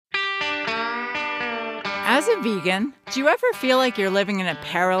As a vegan, do you ever feel like you're living in a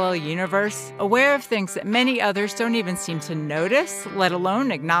parallel universe, aware of things that many others don't even seem to notice, let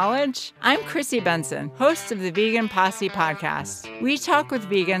alone acknowledge? I'm Chrissy Benson, host of the Vegan Posse podcast. We talk with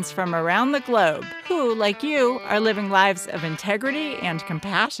vegans from around the globe who, like you, are living lives of integrity and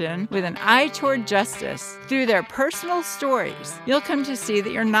compassion with an eye toward justice. Through their personal stories, you'll come to see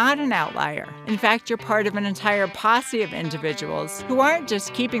that you're not an outlier. In fact, you're part of an entire posse of individuals who aren't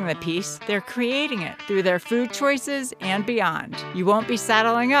just keeping the peace, they're creating it through their food choices and beyond. You won't be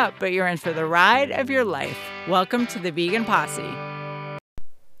saddling up, but you're in for the ride of your life. Welcome to the Vegan Posse.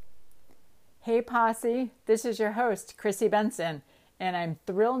 Hey Posse, this is your host, Chrissy Benson, and I'm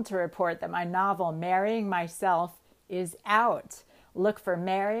thrilled to report that my novel, Marrying Myself, is out. Look for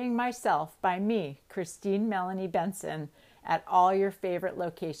Marrying Myself by me, Christine Melanie Benson, at all your favorite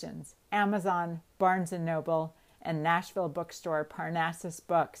locations, Amazon, Barnes & Noble, and Nashville bookstore Parnassus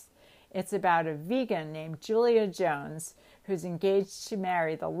Books. It's about a vegan named Julia Jones who's engaged to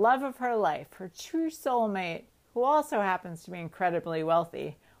marry the love of her life, her true soulmate, who also happens to be incredibly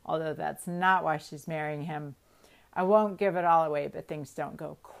wealthy, although that's not why she's marrying him. I won't give it all away, but things don't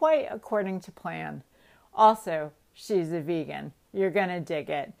go quite according to plan. Also, she's a vegan. You're going to dig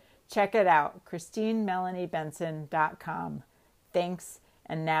it. Check it out, ChristineMelanieBenson.com. Thanks,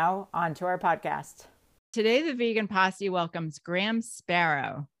 and now on to our podcast. Today, the Vegan Posse welcomes Graham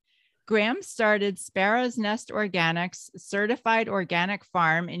Sparrow. Graham started Sparrow's Nest Organics certified organic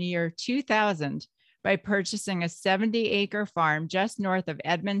farm in the year 2000 by purchasing a 70-acre farm just north of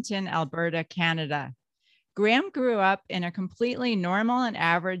Edmonton, Alberta, Canada. Graham grew up in a completely normal and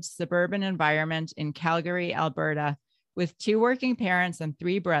average suburban environment in Calgary, Alberta, with 2 working parents and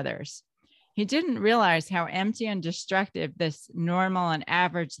 3 brothers. He didn't realize how empty and destructive this normal and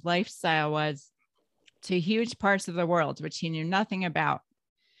average lifestyle was to huge parts of the world, which he knew nothing about.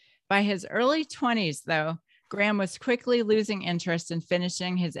 By his early 20s, though, Graham was quickly losing interest in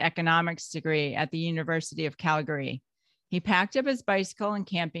finishing his economics degree at the University of Calgary. He packed up his bicycle and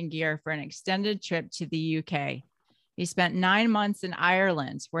camping gear for an extended trip to the UK. He spent 9 months in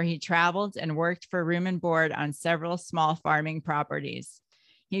Ireland, where he traveled and worked for room and board on several small farming properties.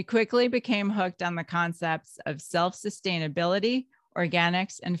 He quickly became hooked on the concepts of self-sustainability,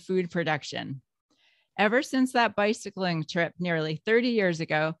 organics, and food production. Ever since that bicycling trip nearly 30 years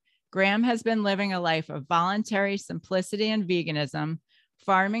ago, Graham has been living a life of voluntary simplicity and veganism,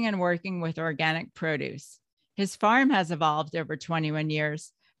 farming and working with organic produce. His farm has evolved over 21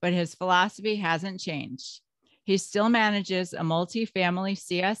 years, but his philosophy hasn't changed. He still manages a multi-family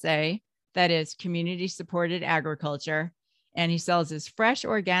CSA, that is community-supported agriculture, and he sells his fresh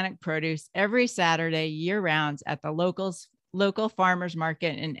organic produce every Saturday year-round at the local farmers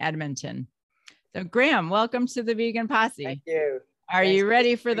market in Edmonton. So Graham, welcome to the Vegan Posse. Thank you. Are you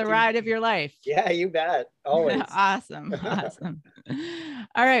ready for the ride of your life? Yeah, you bet. Always. Awesome.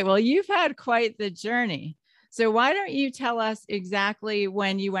 All right. Well, you've had quite the journey. So why don't you tell us exactly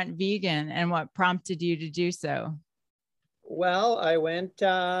when you went vegan and what prompted you to do so? Well, I went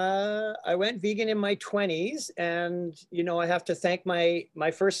vegan in my 20s, and I have to thank my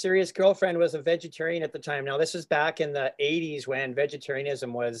first serious girlfriend was a vegetarian at the time. Now, this is back in the 80s when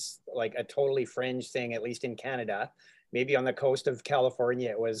vegetarianism was like a totally fringe thing, at least in Canada. Maybe on the coast of California,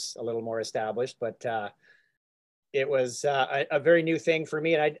 it was a little more established, but it was a very new thing for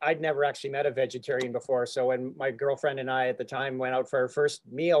me. And I'd never actually met a vegetarian before. So when my girlfriend and I at the time went out for our first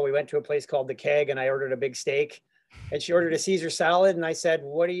meal, we went to a place called The Keg, and I ordered a big steak, and she ordered a Caesar salad. And I said,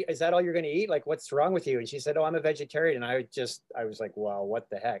 is that all you're going to eat? Like, what's wrong with you? And she said, oh, I'm a vegetarian. And I was like, wow, what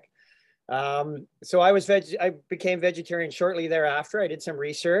the heck? So I became vegetarian shortly thereafter. I did some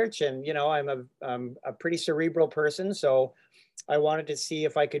research, and I'm a pretty cerebral person, so I wanted to see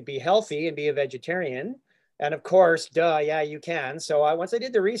if I could be healthy and be a vegetarian. And of course, yeah, you can. So once I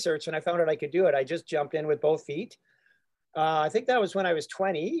did the research and I found out I could do it, I just jumped in with both feet. I think that was when I was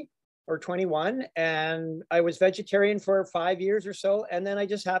 20 or 21, and I was vegetarian for 5 years or so. And then I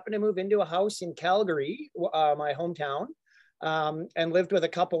just happened to move into a house in Calgary, my hometown. And lived with a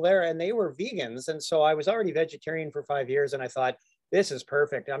couple there, and they were vegans. And so I was already vegetarian for 5 years, and I thought, this is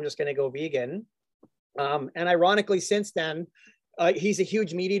perfect. I'm just going to go vegan. And ironically, since then, he's a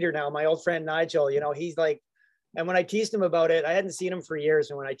huge meat eater now. My old friend Nigel, he's like, and when I teased him about it, I hadn't seen him for years.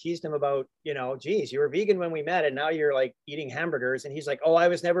 And when I teased him about, geez, you were vegan when we met, and now you're like eating hamburgers. And he's like, oh, I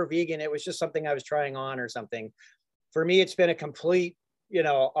was never vegan. It was just something I was trying on or something. For me, it's been a complete,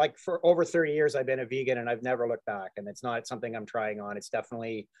 like for over 30 years, I've been a vegan, and I've never looked back. And it's not something I'm trying on. It's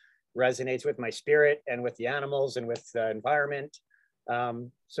definitely resonates with my spirit and with the animals and with the environment.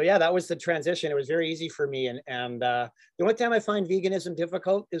 So yeah, that was the transition. It was very easy for me. And the only time I find veganism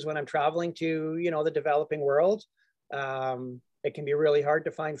difficult is when I'm traveling to, the developing world. It can be really hard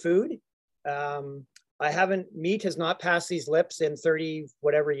to find food. Meat has not passed these lips in 30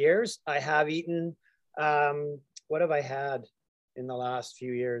 whatever years. I have eaten, what have I had in the last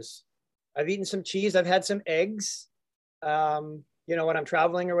few years? I've eaten some cheese. I've had some eggs, when I'm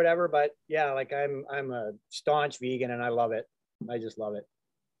traveling or whatever, but yeah, like I'm a staunch vegan and I love it. I just love it.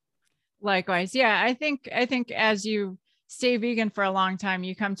 Likewise. Yeah. I think as you stay vegan for a long time,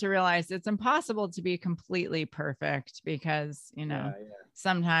 you come to realize it's impossible to be completely perfect because,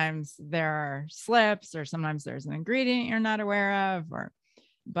 sometimes there are slips or sometimes there's an ingredient you're not aware of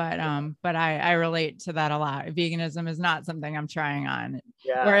but I relate to that a lot. Veganism is not something I'm trying on.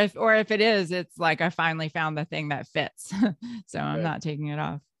 Yeah. Or if it is, it's like I finally found the thing that fits. So I'm not taking it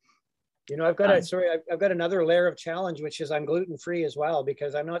off. I've got another layer of challenge, which is I'm gluten-free as well,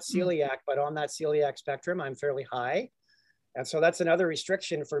 because I'm not celiac, but on that celiac spectrum, I'm fairly high. And so that's another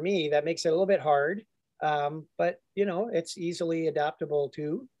restriction for me that makes it a little bit hard. But it's easily adaptable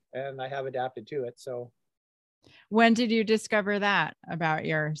too. And I have adapted to it. So when did you discover that about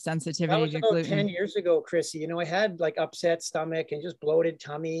your sensitivity to gluten? 10 years ago, Chrissy. I had like upset stomach and just bloated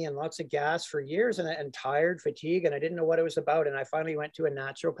tummy and lots of gas for years and tired, fatigue, and I didn't know what it was about. And I finally went to a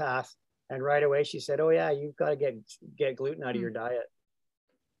naturopath. And right away she said, "Oh yeah, you've got to get gluten out of your diet."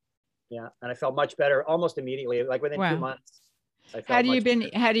 Yeah, and I felt much better almost immediately, like within 2 months. Had you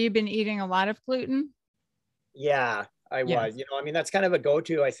been eating a lot of gluten? Yeah, I was. That's kind of a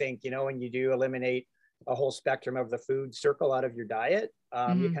go-to, I think. When you do eliminate a whole spectrum of the food circle out of your diet, you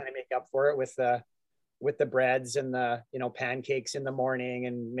kind of make up for it with the breads and the pancakes in the morning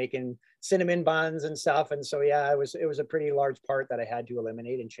and making cinnamon buns and stuff. And so yeah, it was a pretty large part that I had to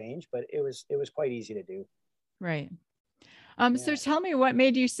eliminate and change, but it was quite easy to do. Right. So tell me, what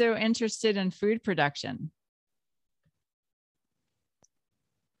made you so interested in food production?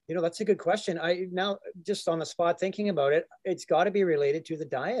 That's a good question. I now just on the spot thinking about it, it's got to be related to the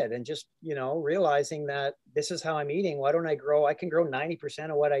diet and just, realizing that this is how I'm eating. Why don't I can grow 90%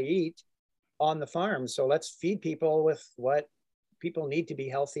 of what I eat on the farm. So let's feed people with what people need to be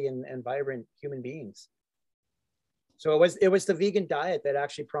healthy and vibrant human beings. So it was the vegan diet that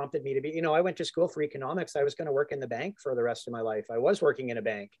actually prompted me to be, I went to school for economics. I was going to work in the bank for the rest of my life. I was working in a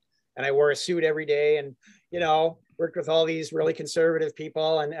bank and I wore a suit every day and, worked with all these really conservative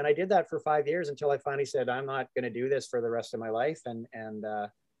people. And I did that for 5 years until I finally said, I'm not going to do this for the rest of my life. And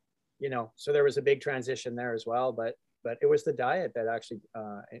so there was a big transition there as well. But it was the diet that actually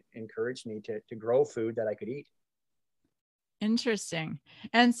encouraged me to grow food that I could eat. Interesting.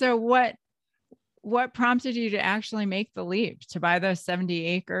 And so what prompted you to actually make the leap to buy those 70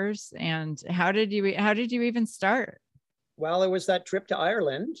 acres? And how did you even start? Well, it was that trip to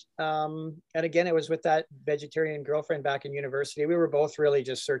Ireland. And again, it was with that vegetarian girlfriend back in university. We were both really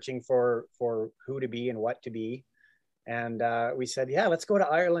just searching for who to be and what to be. And we said, yeah, let's go to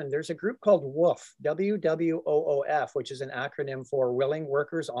Ireland. There's a group called WWOOF, WWOOF, which is an acronym for Willing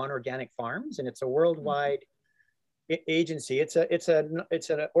Workers on Organic Farms. And it's a worldwide agency. It's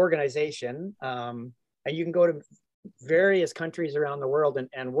an organization. And you can go to various countries around the world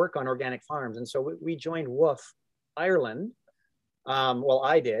and work on organic farms. And so we joined WWOOF Ireland. Well,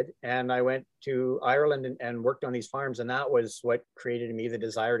 I did. And I went to Ireland and worked on these farms. And that was what created in me the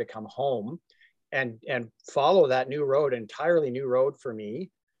desire to come home and follow that new road, entirely new road for me.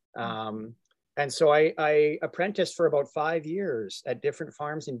 And so I apprenticed for about 5 years at different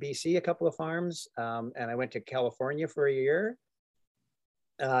farms in BC, a couple of farms. And I went to California for a year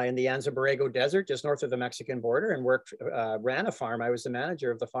in the Anza Borrego Desert, just north of the Mexican border, and ran a farm. I was the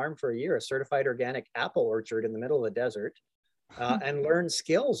manager of the farm for a year, a certified organic apple orchard in the middle of the desert, and learned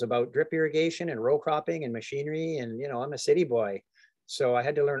skills about drip irrigation and row cropping and machinery. And, I'm a city boy. So I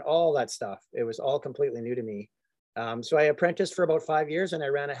had to learn all that stuff. It was all completely new to me. So I apprenticed for about 5 years and I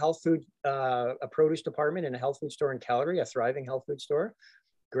ran a produce department in a health food store in Calgary, a thriving health food store.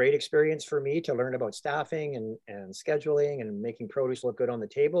 Great experience for me to learn about staffing and scheduling and making produce look good on the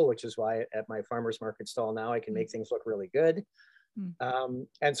table, which is why at my farmer's market stall now I can make things look really good.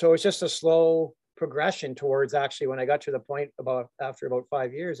 And so it's just a slow progression towards actually when I got to the point after about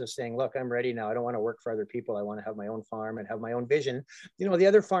 5 years of saying, look, I'm ready now. I don't want to work for other people. I want to have my own farm and have my own vision. The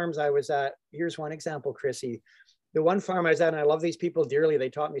other farms I was at, here's one example, Chrissy. The one farm I was at, and I love these people dearly. They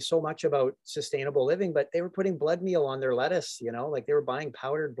taught me so much about sustainable living, but they were putting blood meal on their lettuce, like they were buying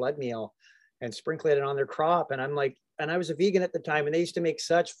powdered blood meal and sprinkling it on their crop. And I'm like, and I was a vegan at the time, and they used to make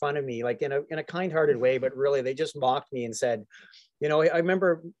such fun of me, like in a kind-hearted way, but really they just mocked me and said, I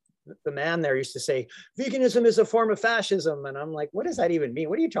remember the man there used to say, veganism is a form of fascism. And I'm like, what does that even mean?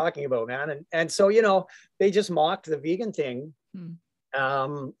 What are you talking about, man? And so, you know, they just mocked the vegan thing.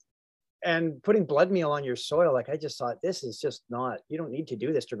 And putting blood meal on your soil, like I just thought, this is just not, you don't need to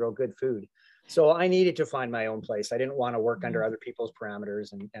do this to grow good food. So I needed to find my own place. I didn't want to work under other people's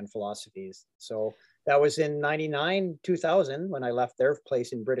parameters and philosophies. So that was in 99, 2000, when I left their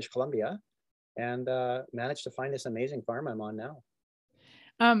place in British Columbia and managed to find this amazing farm I'm on now.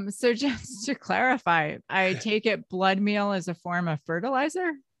 So just to clarify, I take it blood meal is a form of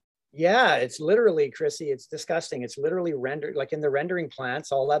fertilizer? Yeah, it's literally, Chrissy, it's disgusting. It's literally rendered, like in the rendering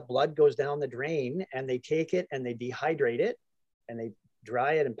plants, all that blood goes down the drain and they take it and they dehydrate it and they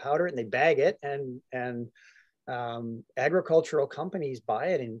dry it and powder it and they bag it. And agricultural companies buy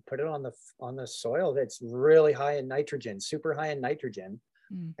it and put it on the soil that's really high in nitrogen, super high in nitrogen.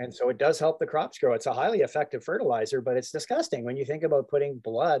 And so it does help the crops grow. It's a highly effective fertilizer, but it's disgusting when you think about putting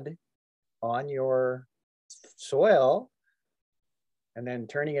blood on your soil and then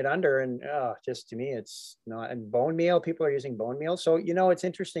turning it under. And just to me, it's not. And bone meal, people are using bone meal. So, you know, it's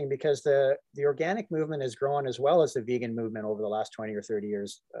interesting because the organic movement has grown as well as the vegan movement over the last 20 or 30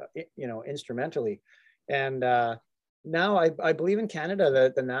 years, you know, instrumentally. And now I believe in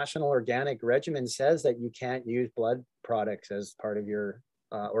Canada, the National Organic Regimen says that you can't use blood products as part of your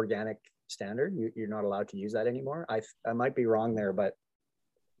organic standard. You're not allowed to use that anymore. I might be wrong there, but.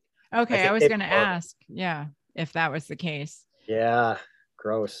 Okay, I was going to ask, if that was the case. Yeah,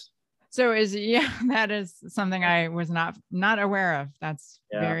 gross. So that is something I was not aware of. That's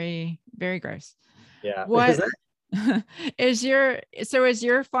very, very gross. Yeah. What is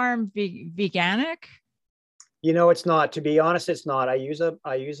your farm veganic? You know, it's not. To be honest, it's not. I use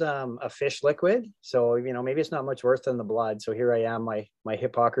a fish liquid. So, you know, maybe it's not much worse than the blood. So here I am. My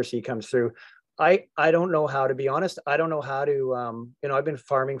hypocrisy comes through. I don't know how, to be honest. I don't know how to. You know, I've been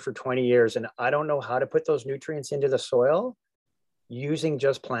farming for 20 years, and I don't know how to put those nutrients into the soil using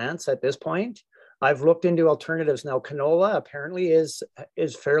just plants at this point. I've looked into alternatives now. Canola apparently is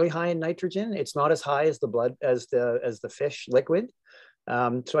fairly high in nitrogen. It's not as high as the fish liquid.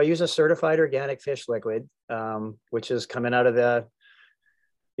 So I use a certified organic fish liquid, which is coming out of the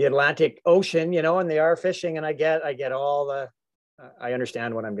Atlantic Ocean, you know, and they are fishing, and I get all the. I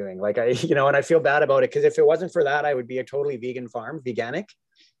understand what I'm doing. Like you know, and I feel bad about it because if it wasn't for that, I would be a totally vegan farm, veganic.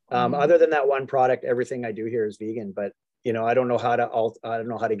 Other than that one product, everything I do here is vegan. But you know, I don't know how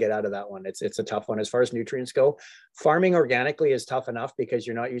to get out of that one. It's a tough one. As far as nutrients go, farming organically is tough enough because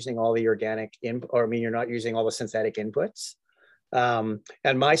you're not using all the you're not using all the synthetic inputs.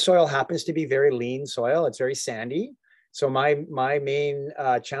 And my soil happens to be very lean soil. It's very sandy. So my main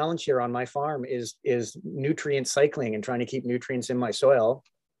challenge here on my farm is nutrient cycling and trying to keep nutrients in my soil.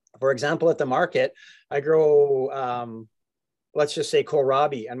 For example, at the market, I grow let's just say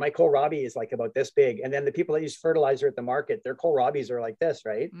kohlrabi, and my kohlrabi is like about this big. And then the people that use fertilizer at the market, their kohlrabis are like this,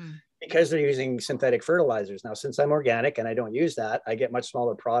 right? Because they're using synthetic fertilizers. Now, since I'm organic and I don't use that, I get much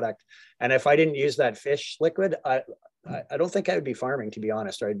smaller product. And if I didn't use that fish liquid, I don't think I would be farming, to be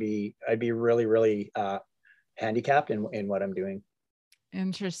honest. Or I'd be really, really handicapped in what I'm doing.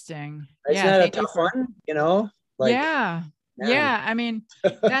 Interesting. Isn't that a tough one? You know? Like, yeah. I mean,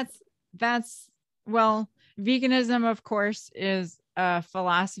 that's well, veganism, of course, is a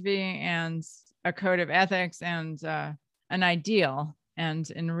philosophy and a code of ethics and an ideal. And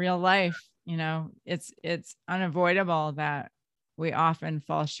in real life, you know, it's unavoidable that we often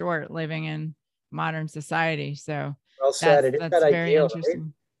fall short living in modern society. So well said. That's very ideal, interesting.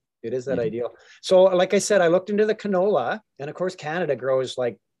 Right? It is that ideal. So like I said, I looked into the canola, and of course, Canada grows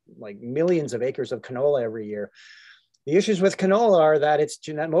like millions of acres of canola every year. The issues with canola are that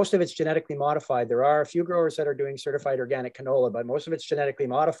most of it's genetically modified. There are a few growers that are doing certified organic canola, but most of it's genetically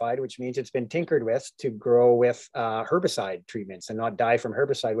modified, which means it's been tinkered with to grow with herbicide treatments and not die from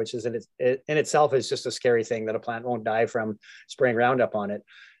herbicide, which is in itself is just a scary thing that a plant won't die from spraying Roundup on it.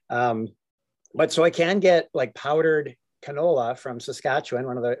 But so I can get like powdered canola from Saskatchewan,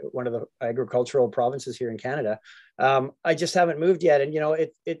 one of the agricultural provinces here in Canada. I just haven't moved yet, and you know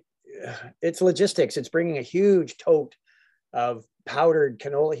it's logistics. It's bringing a huge tote of powdered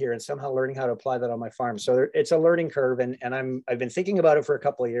canola here and somehow learning how to apply that on my farm. So it's a learning curve, and I've been thinking about it for a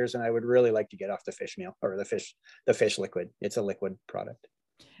couple of years, and I would really like to get off the fish meal or the fish liquid. It's a liquid product.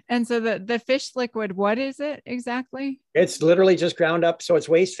 And so the fish liquid, what is it exactly? It's literally just ground up. So it's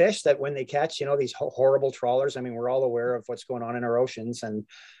waste fish that when they catch, you know, these horrible trawlers. I mean, we're all aware of what's going on in our oceans, and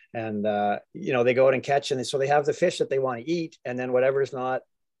you know, they go out and catch, and so they have the fish that they want to eat, and then whatever is not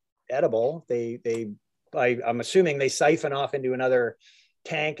edible, I'm assuming they siphon off into another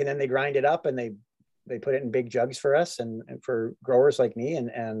tank, and then they grind it up and they they put it in big jugs for us and for growers like me.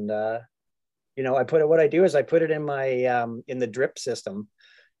 You know, what I do is I put it in my, in the drip system,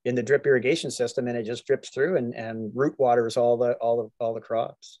 in the drip irrigation system, and it just drips through and root waters all the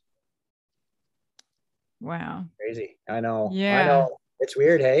crops. Wow. Crazy. I know. Yeah. It's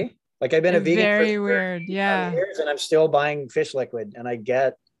weird. Hey, like I've been a vegan for Very weird. Yeah. years and I'm still buying fish liquid, and I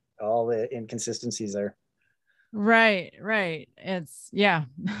get all the inconsistencies there. Right. It's yeah.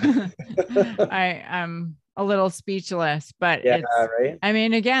 I'm a little speechless, but Yeah, right. I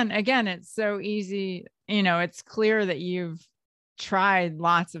mean, again, it's so easy. You know, it's clear that you've tried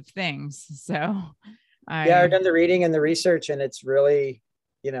lots of things. So I've done the reading and the research, and it's really,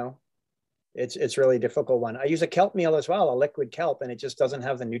 you know, it's really a difficult one. I use a kelp meal as well, a liquid kelp, and it just doesn't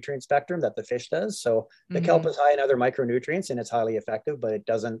have the nutrient spectrum that the fish does. So the kelp is high in other micronutrients and it's highly effective, but it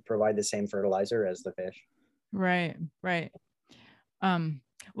doesn't provide the same fertilizer as the fish. Right.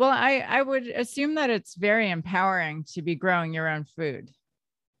 Well, I would assume that it's very empowering to be growing your own food.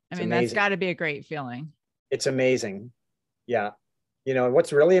 I mean, that's got to be a great feeling. It's amazing. Yeah. You know,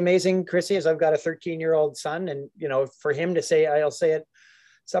 what's really amazing, Chrissy, is I've got a 13-year-old son, and, you know, for him to say, I'll say it,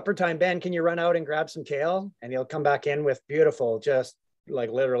 supper time, Ben, can you run out and grab some kale? And he'll come back in with beautiful, just like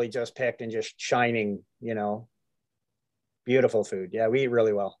literally just picked and just shining, you know, beautiful food. Yeah, we eat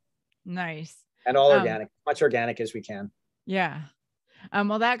really well. Nice. And all organic, much organic as we can. Yeah.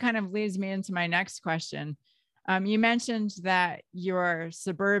 Well, that kind of leads me into my next question. You mentioned that your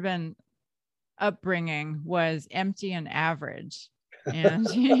suburban upbringing was empty and average. And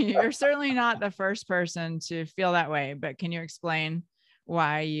you're certainly not the first person to feel that way, but can you explain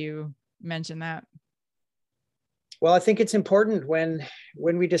why you mentioned that? Well, I think it's important when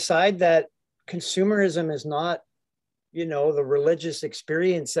we decide that consumerism is not, you know, the religious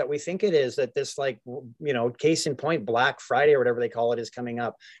experience that we think it is, that this, like, you know, case in point, Black Friday or whatever they call it is coming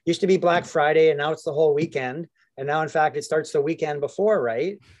up. Used to be Black Friday, and now it's the whole weekend. And now, in fact, it starts the weekend before,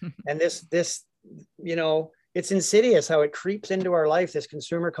 right? And this, you know, it's insidious how it creeps into our life, this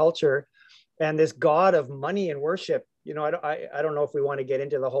consumer culture and this God of money and worship. You know, I don't know if we want to get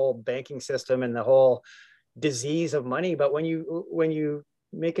into the whole banking system and the whole disease of money, but when you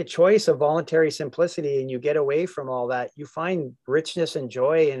make a choice of voluntary simplicity and you get away from all that, you find richness and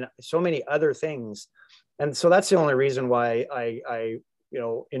joy in so many other things. And so that's the only reason why I you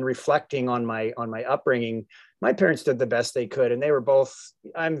know, in reflecting on my upbringing, my parents did the best they could. And they were both,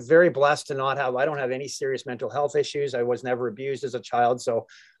 I'm very blessed to I don't have any serious mental health issues. I was never abused as a child. So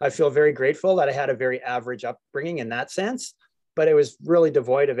I feel very grateful that I had a very average upbringing in that sense, but it was really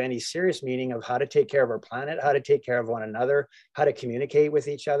devoid of any serious meaning of how to take care of our planet, how to take care of one another, how to communicate with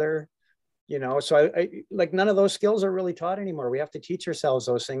each other. You know, so I like, none of those skills are really taught anymore. We have to teach ourselves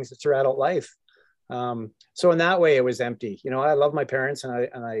those things through adult life. So in that way, it was empty. You know, I love my parents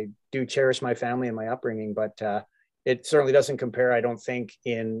and I do cherish my family and my upbringing, but it certainly doesn't compare, I don't think,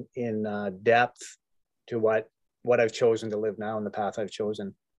 in depth to what I've chosen to live now and the path I've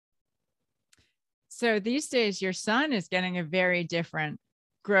chosen. So these days, your son is getting a very different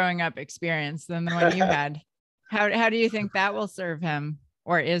growing up experience than the one you had. How do you think that will serve him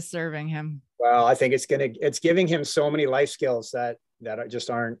or is serving him? Well, I think it's giving him so many life skills that just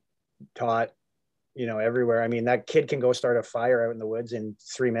aren't taught, you know, everywhere. I mean, that kid can go start a fire out in the woods in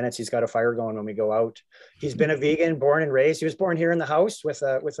 3 minutes. He's got a fire going when we go out. He's been a vegan, born and raised. He was born here in the house with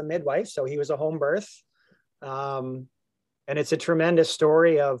a midwife. So he was a home birth. And it's a tremendous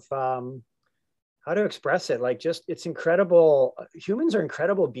story of how to express it. Like, just, it's incredible. Humans are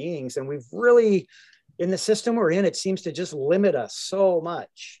incredible beings. And we've really, in the system we're in, it seems to just limit us so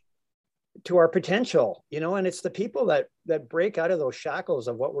much to our potential, you know, and it's the people that break out of those shackles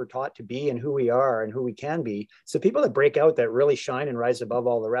of what we're taught to be and who we are and who we can be. It's the people that break out that really shine and rise above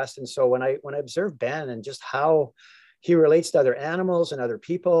all the rest. And so when I observe Ben and just how he relates to other animals and other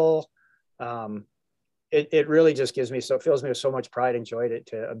people, it really just fills me with so much pride and joy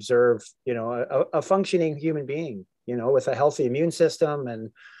to observe, you know, a functioning human being, you know, with a healthy immune system and,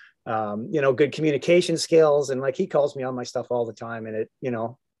 you know, good communication skills. And like, he calls me on my stuff all the time, and you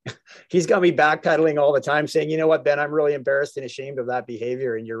know, he's got me backpedaling all the time saying, you know what, Ben, I'm really embarrassed and ashamed of that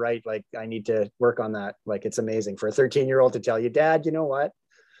behavior. And you're right. Like, I need to work on that. Like, it's amazing for a 13-year-old to tell you, Dad, you know what?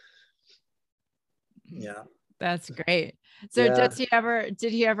 Yeah. That's great. So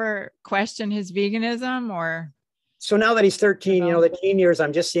did he ever question his veganism or? So now that he's 13, you know, the teen years,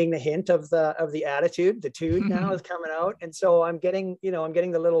 I'm just seeing the hint of the attitude, the tude now is coming out. And so I'm getting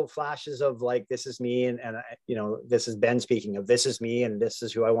the little flashes of like, this is me. And you know, this is Ben speaking of, this is me and this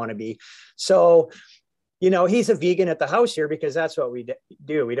is who I want to be. So, you know, he's a vegan at the house here because that's what we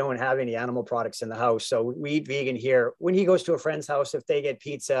do. We don't have any animal products in the house. So we eat vegan here. When he goes to a friend's house, if they get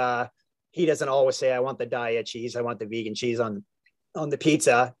pizza, he doesn't always say, I want the diet cheese, I want the vegan cheese on the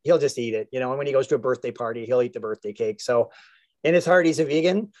pizza. He'll just eat it, and when he goes to a birthday party, he'll eat the birthday cake. So in his heart, he's a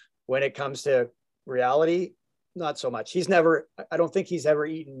vegan. When it comes to reality, not so much. I don't think he's ever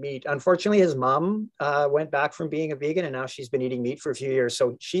eaten meat. Unfortunately, his mom went back from being a vegan, and now she's been eating meat for a few years.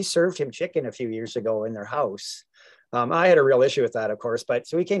 So she served him chicken a few years ago in their house. I had a real issue with that, of course, but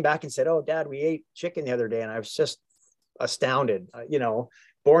so he came back and said, oh, Dad, we ate chicken the other day. And I was just astounded,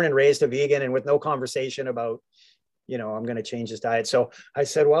 born and raised a vegan, and with no conversation about, I'm going to change his diet. So I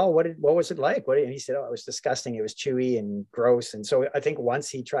said, well, what was it like? And he said, oh, it was disgusting. It was chewy and gross. And so I think once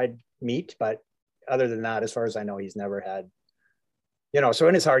he tried meat, but other than that, as far as I know, he's never had, so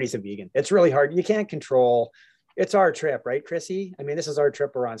in his heart, he's a vegan. It's really hard. You can't control. It's our trip, right, Chrissy? I mean, this is our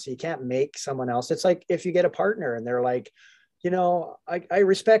trip we're on. So you can't make someone else. It's like if you get a partner and they're like, I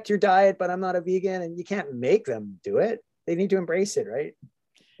respect your diet, but I'm not a vegan, and you can't make them do it. They need to embrace it, right?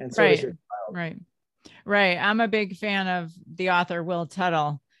 And so right, right. I'm a big fan of the author Will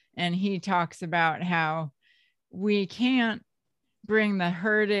Tuttle, and he talks about how we can't bring the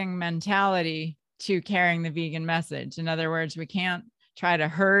herding mentality to carrying the vegan message. In other words, we can't try to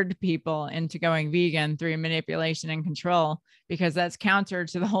herd people into going vegan through manipulation and control, because that's counter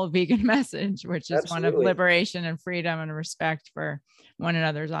to the whole vegan message, which is one of liberation and freedom and respect for one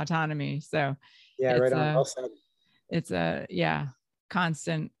another's autonomy. So yeah, right on. Well said. It's a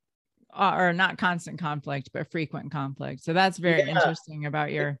constant, or not constant conflict, but frequent conflict. So that's very interesting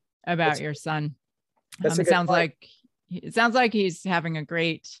about your son. It sounds like he's having a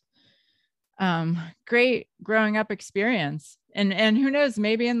great growing up experience, and who knows,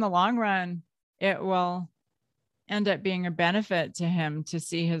 maybe in the long run it will end up being a benefit to him to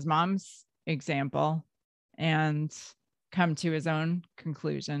see his mom's example and come to his own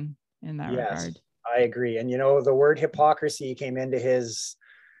conclusion in that regard. I agree. And the word hypocrisy came into his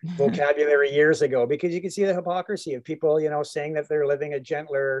vocabulary years ago, because you can see the hypocrisy of people, saying that they're living a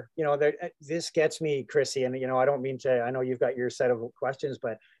gentler, this gets me, Chrissy. And, I don't mean to, I know you've got your set of questions,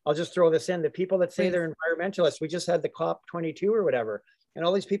 but I'll just throw this in. The people that say they're environmentalists, we just had the COP22 or whatever, and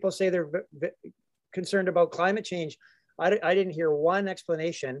all these people say they're concerned about climate change. I didn't hear one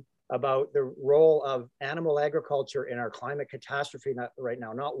explanation about the role of animal agriculture in our climate catastrophe right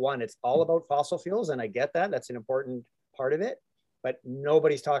now. Not one. It's all about fossil fuels. And I get that. That's an important part of it. But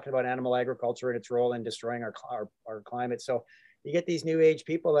nobody's talking about animal agriculture and its role in destroying our climate. So you get these new age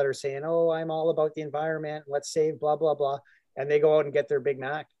people that are saying, oh, I'm all about the environment, let's save blah, blah, blah. And they go out and get their Big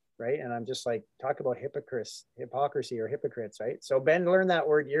Mac, right? And I'm just like, talk about hypocrisy or hypocrites, right? So Ben learned that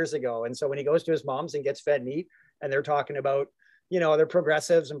word years ago. And so when he goes to his mom's and gets fed meat, and they're talking about, they're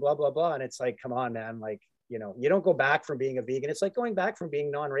progressives and blah, blah, blah. And it's like, come on, man. Like, you don't go back from being a vegan. It's like going back from being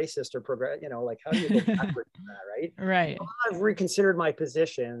non-racist or progress, like, how do you go backwards from that, right? Right. Well, I've reconsidered my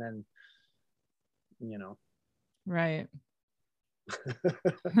position, and, Right.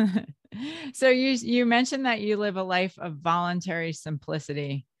 So you mentioned that you live a life of voluntary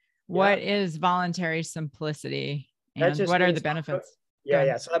simplicity. What is voluntary simplicity, and what are the benefits?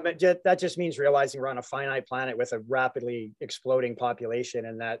 Yeah. So that just means realizing we're on a finite planet with a rapidly exploding population,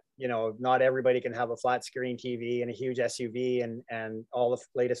 and that, not everybody can have a flat screen TV and a huge SUV and all the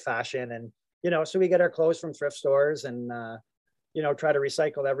latest fashion. And, so we get our clothes from thrift stores, and, try to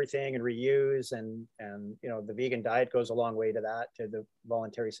recycle everything and reuse. And, the vegan diet goes a long way to that, to the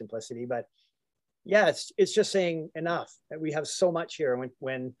voluntary simplicity. But yeah, it's just saying enough. We have so much here.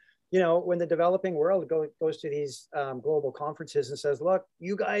 When the developing world goes to these global conferences and says, look,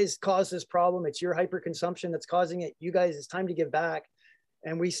 you guys caused this problem. It's your hyperconsumption that's causing it. You guys, it's time to give back.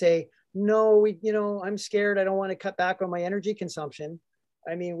 And we say, no, I'm scared. I don't want to cut back on my energy consumption.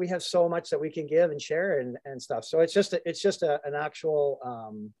 I mean, we have so much that we can give and share and stuff. So it's just an actual,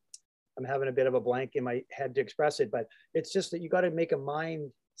 I'm having a bit of a blank in my head to express it, but it's just that you got to make a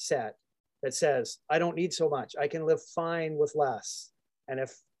mindset that says, I don't need so much. I can live fine with less. And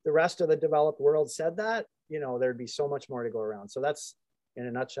if the rest of the developed world said that, there'd be so much more to go around. So that's, in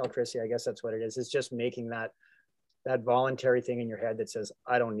a nutshell, Chrissy, I guess that's what it is. It's just making that voluntary thing in your head that says,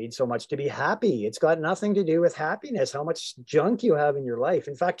 I don't need so much to be happy. It's got nothing to do with happiness, how much junk you have in your life.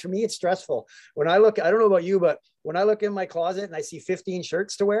 In fact, for me, it's stressful. When I look, I don't know about you, but when I look in my closet and I see 15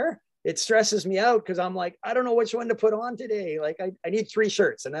 shirts to wear, it stresses me out, because I'm like, I don't know which one to put on today. Like I need 3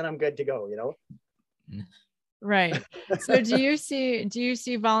 shirts and then I'm good to go, Right. So do you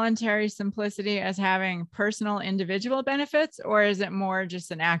see voluntary simplicity as having personal individual benefits, or is it more just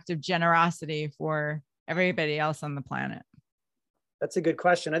an act of generosity for everybody else on the planet? That's a good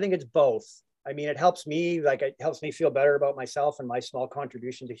question. I think it's both. I mean, it helps me feel better about myself and my small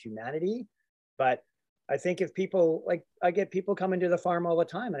contribution to humanity. But I think if people, like, I get people coming to the farm all the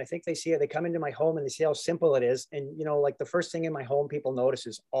time, and I think they see it, they come into my home and they see how simple it is. And, you know, like the first thing in my home people notice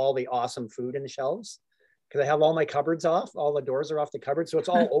is all the awesome food in the shelves, because I have all my cupboards off, all the doors are off the cupboard. So it's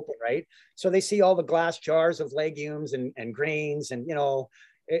all open, right? So they see all the glass jars of legumes and grains, and, you know,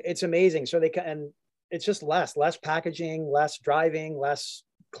 it's amazing. So they can, and it's just less packaging, less driving, less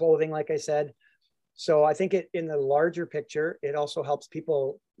clothing, like I said. So I think it, in the larger picture, it also helps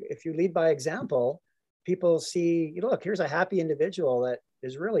people. If you lead by example, people see, you know, look, here's a happy individual that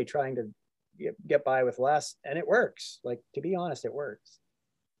is really trying to get by with less, and it works. Like, to be honest, it works.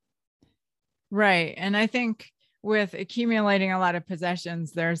 Right. And I think with accumulating a lot of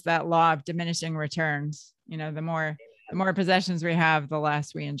possessions, there's that law of diminishing returns. You know, the more possessions we have, the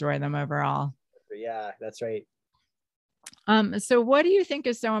less we enjoy them overall. Yeah, that's right. So what do you think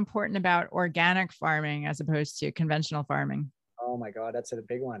is so important about organic farming as opposed to conventional farming? Oh my God, that's a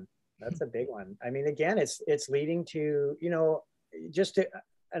big one. That's a big one. I mean, again, it's leading to, you know, just to,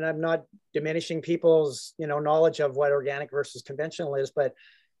 and I'm not diminishing people's, you know, knowledge of what organic versus conventional is, but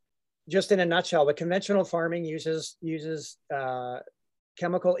just in a nutshell, the conventional farming uses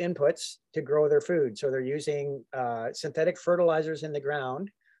chemical inputs to grow their food. So they're using synthetic fertilizers in the ground,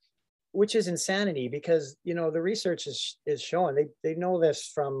 which is insanity, because, you know, the research is showing, they know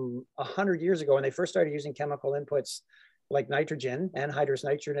this from 100 years ago when they first started using chemical inputs like nitrogen, anhydrous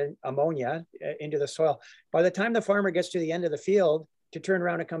nitrogen, ammonia into the soil. By the time the farmer gets to the end of the field to turn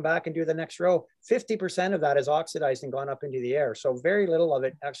around and come back and do the next row, 50% of that is oxidized and gone up into the air. So very little of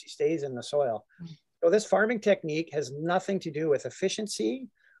it actually stays in the soil. So this farming technique has nothing to do with efficiency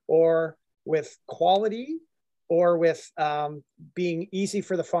or with quality or with being easy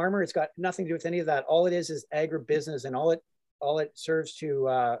for the farmer. It's got nothing to do with any of that. All it is agribusiness, and all it serves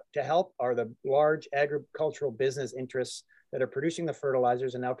to help are the large agricultural business interests that are producing the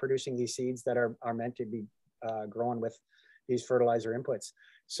fertilizers and now producing these seeds that are meant to be grown with these fertilizer inputs.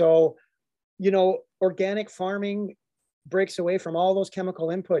 So, you know, organic farming breaks away from all those chemical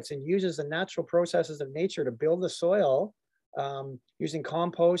inputs and uses the natural processes of nature to build the soil, using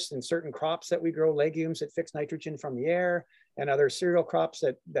compost and certain crops that we grow, legumes that fix nitrogen from the air, and other cereal crops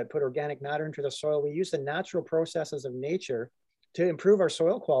that put organic matter into the soil. We use the natural processes of nature to improve our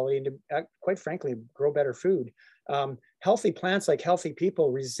soil quality and to, quite frankly, grow better food. Healthy plants, like healthy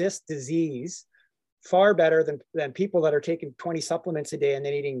people, resist disease far better than people that are taking 20 supplements a day and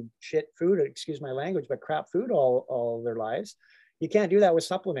then eating shit food, excuse my language, but crap food all their lives. You can't do that with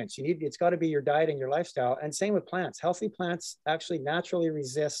supplements. It's got to be your diet and your lifestyle. And same with plants. Healthy plants actually naturally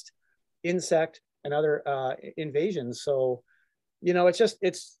resist insect and other invasions. So, you know,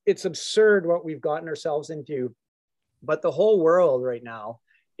 it's absurd what we've gotten ourselves into. But the whole world right now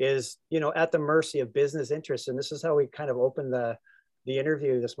is, you know, at the mercy of business interests. And this is how we kind of opened the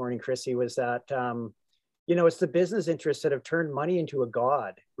interview this morning, Chrissy, was that, you know, it's the business interests that have turned money into a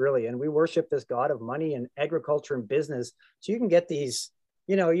god, really. And we worship this god of money and agriculture and business. So you can get these,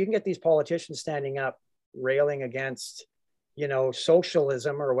 you know, politicians standing up railing against, you know,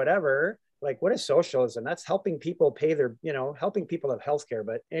 socialism or whatever. Like, what is socialism? That's helping people pay their, you know, helping people have healthcare.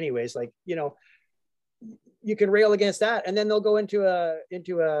 But anyways, like, you know, you can rail against that, and then they'll go into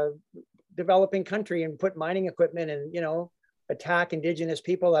a developing country and put mining equipment and, you know, attack indigenous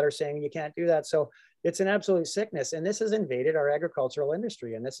people that are saying you can't do that. So it's an absolute sickness. And this has invaded our agricultural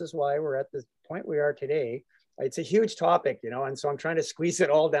industry. And this is why we're at the point we are today. It's a huge topic, you know, and so I'm trying to squeeze it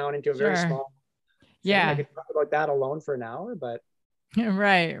all down into a very small thing. I could talk about that alone for an hour, but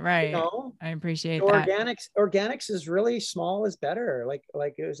right. You know, I appreciate that. Organics is really like is better.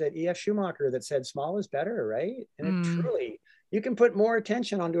 Like it was at E.F. Schumacher that said small is better, right? And it truly, you can put more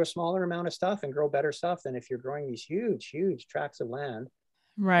attention onto a smaller amount of stuff and grow better stuff than if you're growing these huge tracts of land.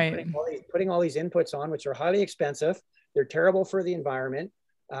 Right. Putting all these inputs on, which are highly expensive. They're terrible for the environment.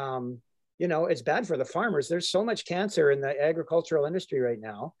 You know, it's bad for the farmers. There's so much cancer in the agricultural industry right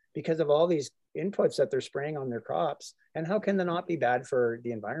now because of all these inputs that they're spraying on their crops. And how can they not be bad for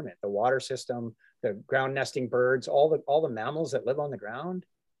the environment, the water system, the ground nesting birds, all the mammals that live on the ground?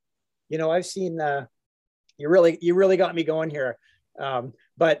 You know, I've seen you really got me going here.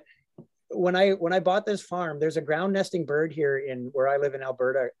 But when I bought this farm, there's a ground nesting bird here in where I live in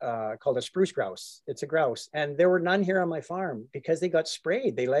Alberta called a spruce grouse. It's a grouse, and there were none here on my farm because they got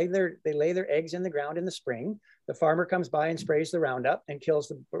sprayed. They lay their eggs in the ground in the spring. The farmer comes by and sprays the Roundup and kills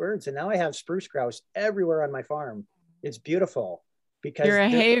the birds. And now I have spruce grouse everywhere on my farm. It's beautiful because you're a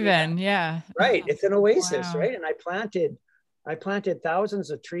haven. Yeah. Right. It's an oasis, wow. Right. And I planted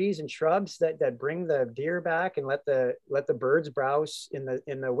thousands of trees and shrubs that bring the deer back and let the birds browse in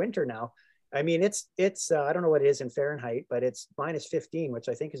the winter now. I mean, it's I don't know what it is in Fahrenheit, but it's -15, which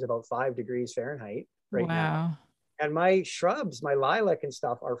I think is about 5 degrees Fahrenheit. right now. Wow. And my shrubs, my lilac and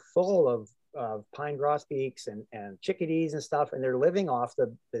stuff are full of pine grosbeaks and chickadees and stuff. And they're living off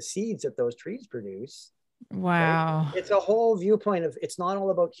the seeds that those trees produce. Right. Wow. It's a whole viewpoint of, it's not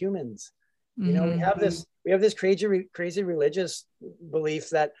all about humans. You know, Mm-hmm. we have this crazy religious belief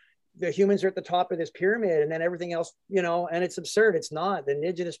that the humans are at the top of this pyramid and then everything else, you know, and it's absurd. It's not. The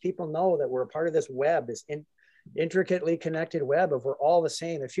indigenous people know that we're a part of this web, this intricately connected web of we're all the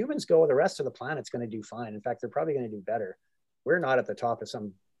same. If humans go, the rest of the planet's going to do fine. In fact, they're probably going to do better. We're not at the top of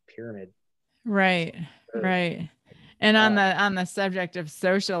some pyramid. Right. Right. And on the subject of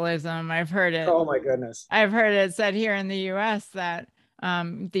socialism, Oh my goodness. I've heard it said here in the US that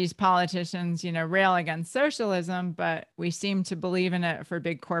these politicians, rail against socialism, but we seem to believe in it for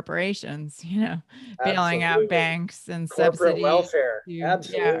big corporations, bailing out Absolutely. banks and Corporate subsidies welfare. to,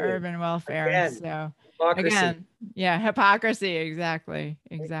 Absolutely. urban welfare. Again, So hypocrisy. again, hypocrisy. Exactly.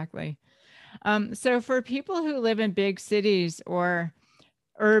 Exactly. So for people who live in big cities or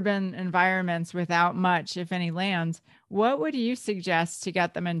urban environments without much, if any, land, what would you suggest to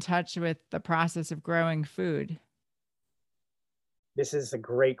get them in touch with the process of growing food? This is a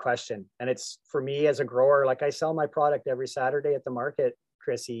great question. And it's for me as a grower, like I sell my product every Saturday at the market,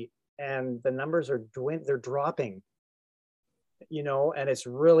 Chrissy, and the numbers are they're dropping, and it's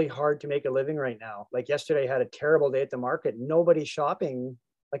really hard to make a living right now. Like yesterday, I had a terrible day at the market. Nobody's shopping.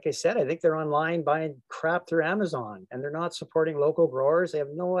 Like I said, I think they're online buying crap through Amazon and they're not supporting local growers. They have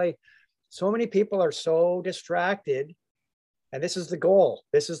no idea. So many people are so distracted. And this is the goal.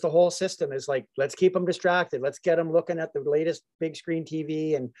 This is the whole system, is like, let's keep them distracted. Let's get them looking at the latest big screen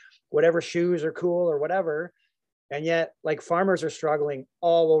TV and whatever shoes are cool or whatever. And yet, like, farmers are struggling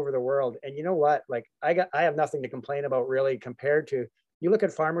all over the world. And you know what? Like, I have nothing to complain about really compared to, you look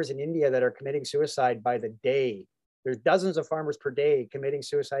at farmers in India that are committing suicide by the day. There's dozens of farmers per day committing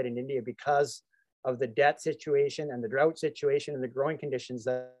suicide in India because of the debt situation and the drought situation and the growing conditions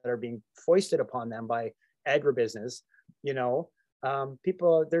that are being foisted upon them by agribusiness.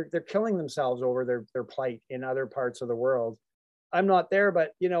 People, they're killing themselves over their plight in other parts of the world. I'm not there,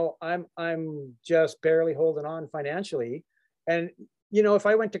 but I'm just barely holding on financially. And if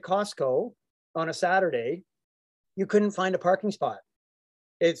I went to Costco on a Saturday, you couldn't find a parking spot.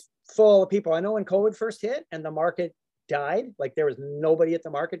 It's full of people. I know when COVID first hit and the market died, like there was nobody at the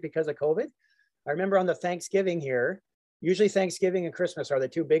market because of COVID. I remember on the Thanksgiving here, usually Thanksgiving and Christmas are the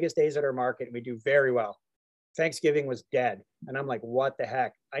two biggest days at our market, and we do very well. Thanksgiving was dead. And I'm like, what the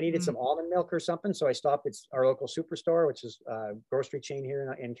heck? I needed some almond milk or something. So I stopped at our local superstore, which is a grocery chain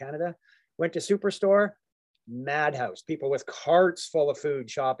here in Canada. Went to superstore, madhouse, people with carts full of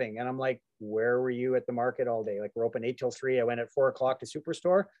food shopping. And I'm like, where were you at the market all day? Like, we're open 8 till 3. I went at 4 o'clock to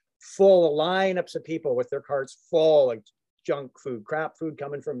superstore, full of lineups of people with their carts full of junk food, crap food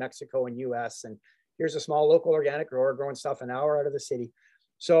coming from Mexico and US. And here's a small local organic grower growing stuff an hour out of the city.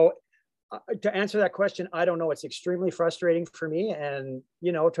 So to answer that question, I don't know. It's extremely frustrating for me. And,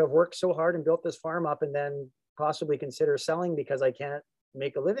 to have worked so hard and built this farm up and then possibly consider selling because I can't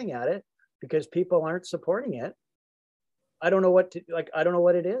make a living at it because people aren't supporting it. I don't know what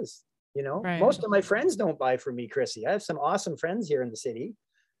it is. Right. Most of my friends don't buy from me, Chrissy. I have some awesome friends here in the city.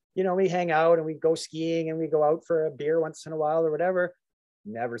 We hang out and we go skiing and we go out for a beer once in a while or whatever.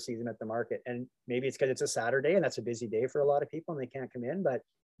 Never see them at the market. And maybe it's because it's a Saturday and that's a busy day for a lot of people and they can't come in. But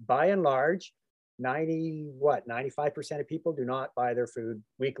by and large, 95% of people do not buy their food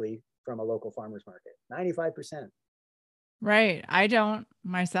weekly from a local farmer's market. 95%. Right. I don't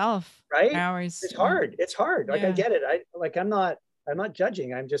myself. Right? It's hard. It's hard. Yeah. Like, I get it. I'm not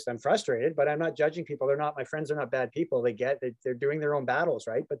judging. I'm frustrated, but I'm not judging people. They're not, my friends are not bad people. They're doing their own battles,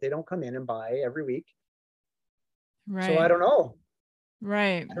 right? But they don't come in and buy every week. Right. So I don't know.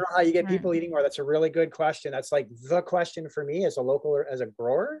 Right. I don't know how you get people eating more. That's a really good question. That's like the question for me as a local or as a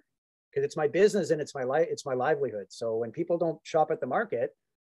grower, because it's my business and it's my livelihood. So when people don't shop at the market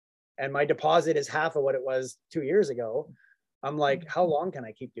and my deposit is half of what it was 2 years ago, I'm like, how long can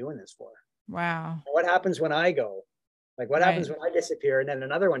I keep doing this for? Wow. And what happens when I go? Like, what happens when I disappear and then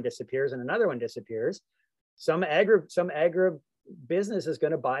another one disappears and another one disappears? Some agri business is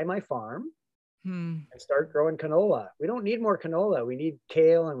going to buy my farm and start growing canola. We don't need more canola. We need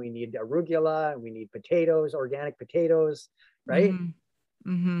kale and we need arugula and we need potatoes, organic potatoes, right?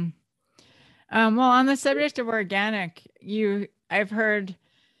 Well, on the subject of organic, I've heard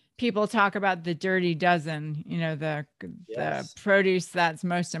people talk about the dirty dozen, the produce that's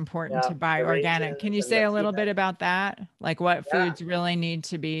most important to buy organic. Can you say a little bit about that? Like what foods really need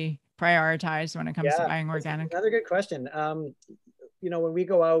to be prioritized when it comes to buying organic? Another good question. When we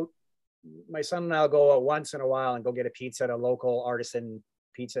go out, my son and I'll go out once in a while and go get a pizza at a local artisan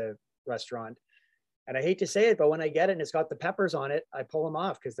pizza restaurant. And I hate to say it, but when I get it and it's got the peppers on it, I pull them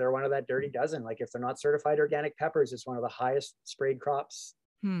off because they're one of that dirty dozen. Like if they're not certified organic peppers, it's one of the highest sprayed crops.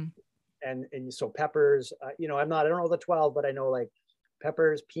 And so peppers, I don't know the 12, but I know like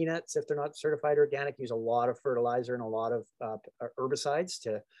peppers, peanuts, if they're not certified organic, use a lot of fertilizer and a lot of herbicides.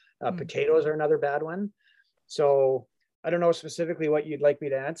 Potatoes are another bad one. So I don't know specifically what you'd like me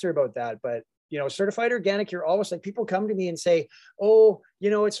to answer about that, but certified organic, you're always like, people come to me and say, oh,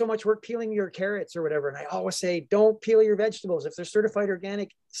 it's so much work peeling your carrots or whatever. And I always say, don't peel your vegetables. If they're certified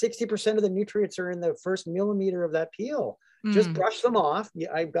organic, 60% of the nutrients are in the first millimeter of that peel. Just brush them off.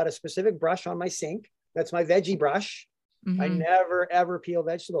 I've got a specific brush on my sink. That's my veggie brush. I never, ever peel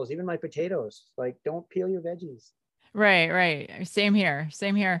vegetables, even my potatoes. Like, don't peel your veggies. Right. Same here.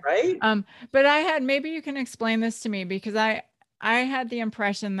 Right. But maybe you can explain this to me, because I had the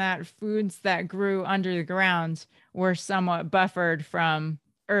impression that foods that grew under the ground were somewhat buffered from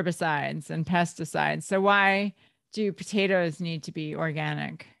herbicides and pesticides. So why do potatoes need to be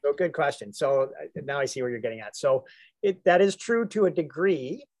organic? So good question. So now I see where you're getting at. So that is true to a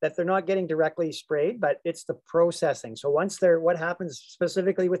degree, that they're not getting directly sprayed, but it's the processing. So what happens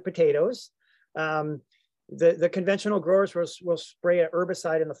specifically with potatoes, the conventional growers will spray an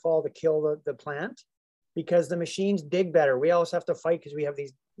herbicide in the fall to kill the plant, because the machines dig better. We always have to fight because we have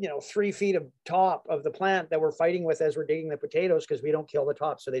these 3 feet of top of the plant that we're fighting with as we're digging the potatoes, because we don't kill the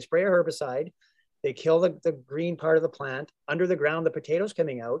top. So they spray a herbicide, they kill the green part of the plant. Under the ground, the potatoes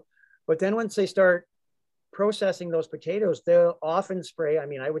coming out. But then once they start processing those potatoes, they'll often spray,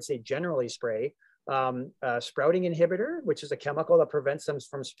 I would say generally spray, sprouting inhibitor, which is a chemical that prevents them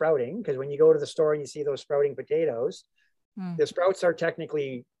from sprouting. Because when you go to the store and you see those sprouting potatoes, the sprouts are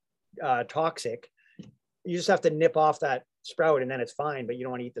technically toxic. You just have to nip off that sprout and then it's fine, but you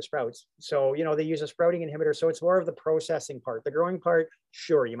don't want to eat the sprouts. So, they use a sprouting inhibitor. So it's more of the processing part. The growing part,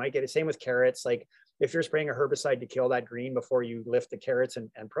 sure, you might get it. Same with carrots. Like if you're spraying a herbicide to kill that green before you lift the carrots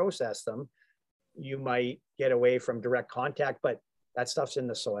and process them, you might get away from direct contact, but that stuff's in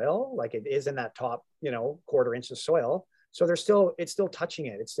the soil. Like it is in that top, quarter inch of soil. So it's still touching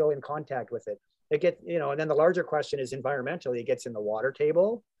it. It's still in contact with it. And then the larger question is environmentally, it gets in the water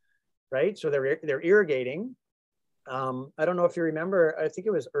table, right? So they're irrigating. I don't know if you remember, I think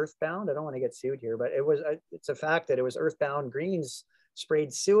it was Earthbound. I don't want to get sued here, but it's a fact that it was Earthbound Greens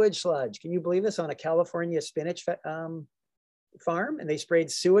sprayed sewage sludge. Can you believe this? On a California spinach farm, and they sprayed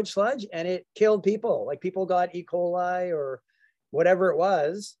sewage sludge and it killed people. Like people got E. coli or whatever it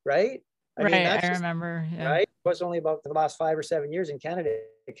was, right? I remember. Yeah. Right? It was only about the last 5 or 7 years in Canada,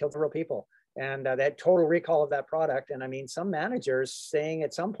 it killed real people. And they had total recall of that product. And some managers saying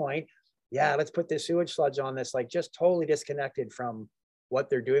at some point, yeah, let's put this sewage sludge on this, like just totally disconnected from what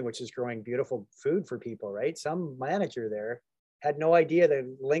they're doing, which is growing beautiful food for people, right? Some manager there had no idea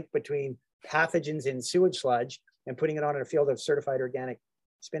the link between pathogens in sewage sludge and putting it on in a field of certified organic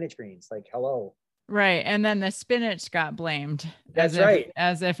spinach greens. Like, hello. Right. And then the spinach got blamed. That's right.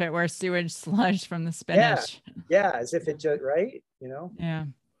 As if it were sewage sludge from the spinach. Yeah. As if it just, right. Yeah.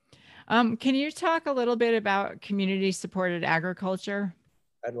 Can you talk a little bit about community supported agriculture?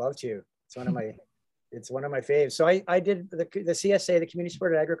 I'd love to. It's one of my faves. So I did the CSA, the community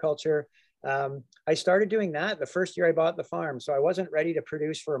supported agriculture. I started doing that the first year I bought the farm. So I wasn't ready to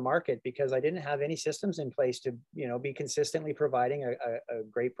produce for a market because I didn't have any systems in place to, be consistently providing a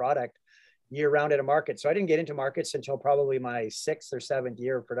great product year round at a market. So I didn't get into markets until probably my 6th or 7th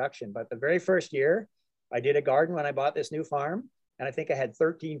year of production. But the very first year I did a garden when I bought this new farm. And I think I had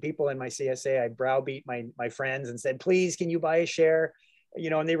 13 people in my CSA. I browbeat my friends and said, please, can you buy a share?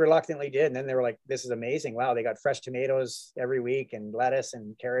 And they reluctantly did. And then they were like, this is amazing. Wow. They got fresh tomatoes every week and lettuce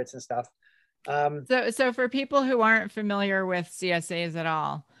and carrots and stuff. So for people who aren't familiar with CSAs at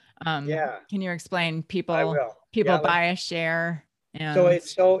all, can you explain people buy a share? And...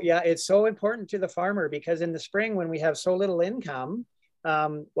 it's so important to the farmer, because in the spring, when we have so little income,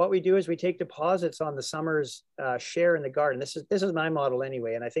 what we do is we take deposits on the summer's share in the garden. This is my model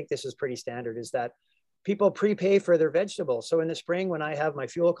anyway. And I think this is pretty standard, is that people prepay for their vegetables. So in the spring, when I have my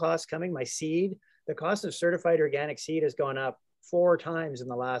fuel costs coming, my seed, the cost of certified organic seed has gone up 4 times in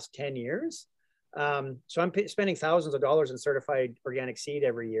the last 10 years. So I'm spending thousands of dollars in certified organic seed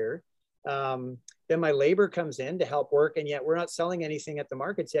every year. Then my labor comes in to help work, and yet we're not selling anything at the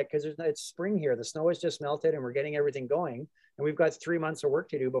markets yet because it's spring here. The snow has just melted and we're getting everything going. And we've got 3 months of work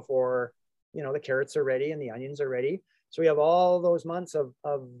to do before, the carrots are ready and the onions are ready. So we have all those months of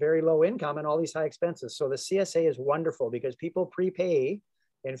very low income and all these high expenses. So the CSA is wonderful because people prepay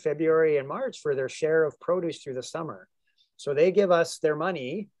in February and March for their share of produce through the summer. So they give us their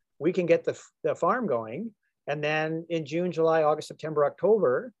money, we can get the farm going. And then in June, July, August, September,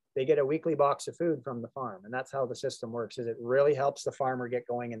 October, they get a weekly box of food from the farm. And that's how the system works, is it really helps the farmer get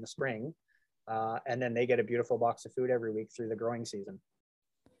going in the spring. And then they get a beautiful box of food every week through the growing season.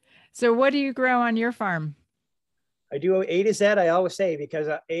 So what do you grow on your farm? I do A to Z, I always say, because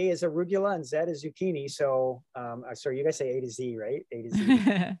A is arugula and Z is zucchini. So, sorry, you guys say A to Z, right? A to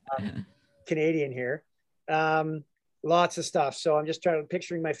Z. Canadian here. Lots of stuff. So I'm just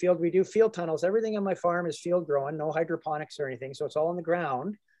picturing my field. We do field tunnels. Everything on my farm is field growing, no hydroponics or anything. So it's all on the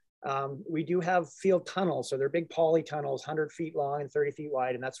ground. We do have field tunnels. So they're big poly tunnels, 100 feet long and 30 feet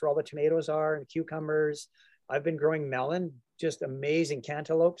wide. And that's where all the tomatoes are and cucumbers. I've been growing melon, just amazing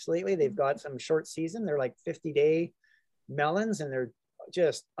cantaloupes lately. They've got some short season. They're like 50-day melons, and they're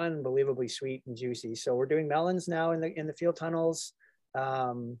just unbelievably sweet and juicy. So we're doing melons now in the field tunnels.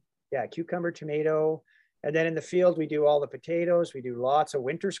 Cucumber, tomato. And then in the field, we do all the potatoes. We do lots of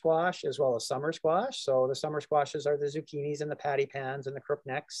winter squash as well as summer squash. So the summer squashes are the zucchinis and the patty pans and the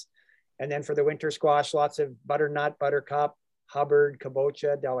crooknecks. And then for the winter squash, lots of butternut, buttercup, Hubbard,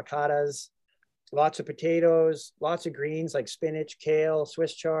 kabocha, delicatas, lots of potatoes, lots of greens like spinach, kale,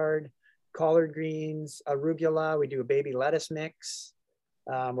 Swiss chard, collard greens, arugula. We do a baby lettuce mix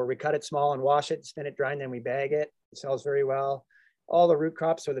where we cut it small and wash it, spin it dry, and then we bag it. It sells very well. All the root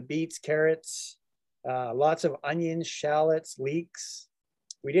crops, so the beets, carrots, lots of onions, shallots, leeks.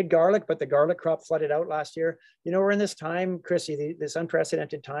 We did garlic, but the garlic crop flooded out last year. You know, we're in this time, Chrissy, this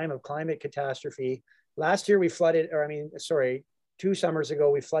unprecedented time of climate catastrophe. Last year we flooded, 2 summers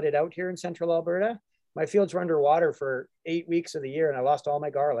ago, we flooded out here in central Alberta. My fields were underwater for 8 weeks of the year and I lost all my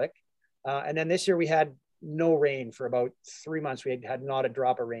garlic. And then this year we had no rain for about 3 months. We had not a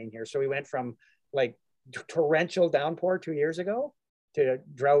drop of rain here. So we went from like torrential downpour 2 years ago to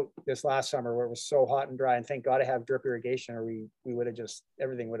drought this last summer where it was so hot and dry. And thank God I have drip irrigation, or we would have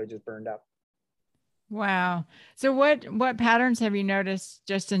everything would have just burned up. Wow. So what patterns have you noticed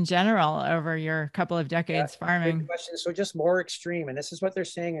just in general over your couple of decades farming? Great question. So just more extreme. And this is what they're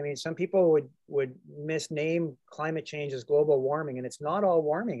saying. I mean, some people would misname climate change as global warming, and it's not all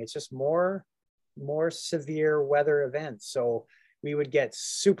warming. It's just more severe weather events. So we would get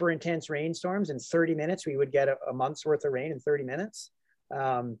super intense rainstorms in 30 minutes. We would get a month's worth of rain in 30 minutes.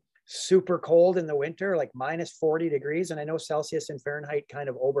 Super cold in the winter, like minus 40 degrees. And I know Celsius and Fahrenheit kind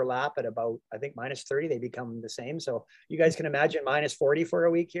of overlap at about, I think, minus 30, they become the same. So you guys can imagine minus 40 for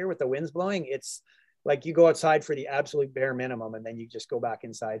a week here with the winds blowing. It's like you go outside for the absolute bare minimum and then you just go back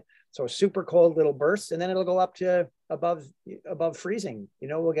inside. So super cold little bursts, and then it'll go up to above freezing. You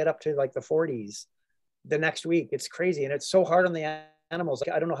know, we'll get up to like the 40s the next week. It's crazy. And it's so hard on the animals.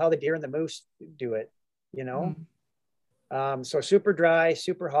 Like, I don't know how the deer and the moose do it, you know? So super dry,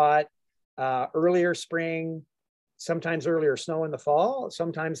 super hot, earlier spring, sometimes earlier snow in the fall.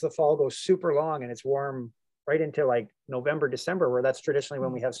 Sometimes the fall goes super long and it's warm right into like November, December, where that's traditionally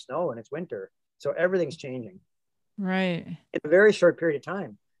when we have snow and it's winter. So everything's changing. Right. In a very short period of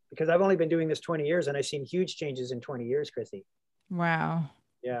time, because I've only been doing this 20 years and I've seen huge changes in 20 years, Chrissy. Wow.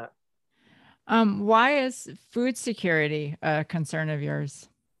 Yeah. Why is food security a concern of yours?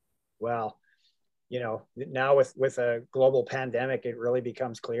 Well, you know, now with a global pandemic, it really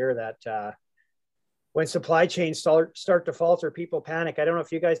becomes clear that when supply chains start to falter, people panic. I don't know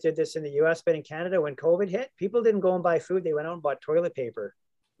if you guys did this in the US, but in Canada, when COVID hit, people didn't go and buy food. They went out and bought toilet paper,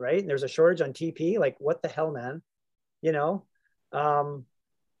 right? And there's a shortage on TP. Like, what the hell, man? You know,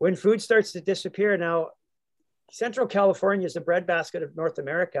 when food starts to disappear now, Central California is the breadbasket of North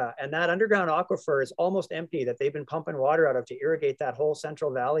America, and that underground aquifer is almost empty that they've been pumping water out of to irrigate that whole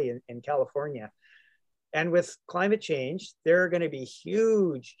Central Valley in California. And with climate change, there are going to be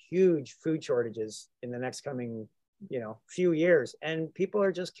huge, huge food shortages in the next coming, few years. And people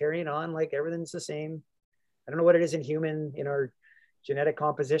are just carrying on like everything's the same. I don't know what it is in our genetic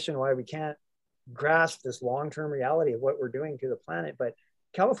composition, why we can't grasp this long-term reality of what we're doing to the planet. But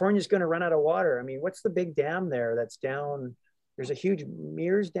California's going to run out of water. I mean, what's the big dam there that's down? There's a huge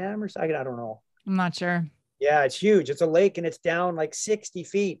Mears Dam or something. I don't know. I'm not sure. Yeah, it's huge. It's a lake and it's down like 60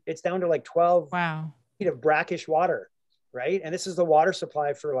 feet. It's down to like 12 wow. feet of brackish water, right? And this is the water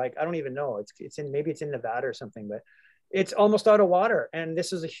supply for like, I don't even know. Maybe it's in Nevada or something, but it's almost out of water. And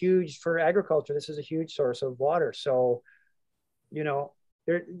this is for agriculture, this is a huge source of water. So,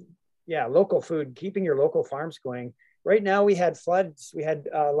 local food, keeping your local farms going. Right now we had floods, we had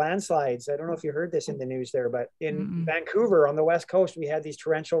landslides. I don't know if you heard this in the news there, but in Vancouver on the West Coast, we had these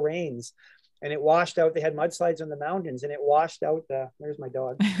torrential rains and it washed out, they had mudslides on the mountains and it washed out there's my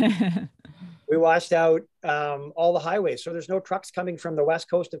dog. We washed out all the highways. So there's no trucks coming from the West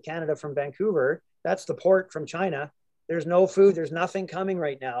Coast of Canada from Vancouver. That's the port from China. There's no food. There's nothing coming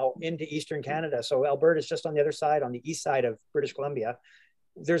right now into Eastern Canada. So Alberta is just on the other side, on the east side of British Columbia.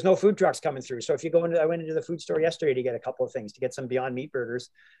 there's no food trucks coming through. So if you go into, I went into the food store yesterday to get a couple of things, to get some Beyond Meat burgers,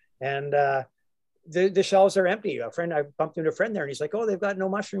 and the shelves are empty. I bumped into a friend there, and he's like, "Oh, they've got no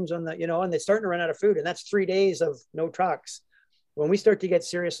mushrooms on the, and they're starting to run out of food." And that's 3 days of no trucks. When we start to get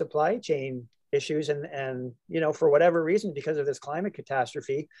serious supply chain issues, and for whatever reason, because of this climate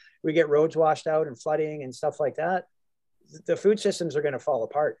catastrophe, we get roads washed out and flooding and stuff like that, the food systems are going to fall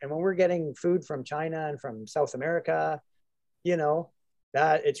apart. And when we're getting food from China and from South America,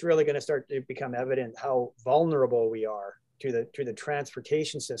 that it's really going to start to become evident how vulnerable we are to the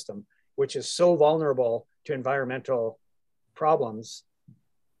transportation system, which is so vulnerable to environmental problems.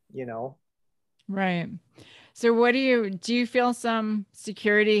 Right. So what do you feel some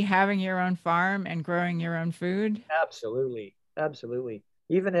security having your own farm and growing your own food? Absolutely. Absolutely.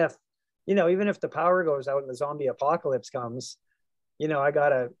 Even if the power goes out and the zombie apocalypse comes, I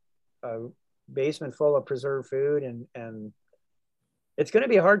got a basement full of preserved food, and it's going to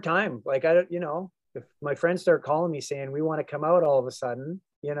be a hard time. Like, if my friends start calling me saying, we want to come out all of a sudden,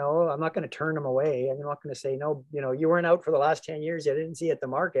 I'm not going to turn them away. I'm not going to say, no, you weren't out for the last 10 years. You didn't see it at the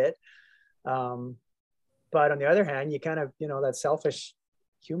market. But on the other hand, you kind of, that selfish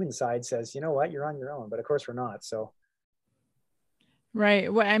human side says, you know what, you're on your own. But of course we're not. So.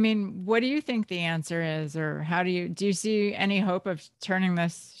 Right. Well, I mean, what do you think the answer is, or how do you see any hope of turning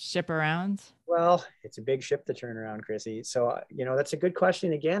this ship around? Well, it's a big ship to turn around, Chrissy. So, that's a good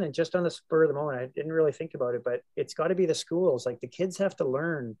question again. And just on the spur of the moment, I didn't really think about it, but it's got to be the schools. Like, the kids have to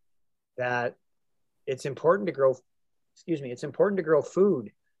learn that it's important to grow, it's important to grow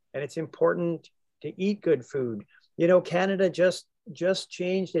food, and it's important to eat good food. Canada just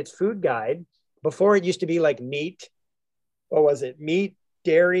changed its food guide. Before, it used to be like meat. What was it? Meat,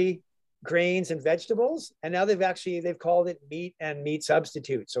 dairy, grains, and vegetables. And now they've called it meat and meat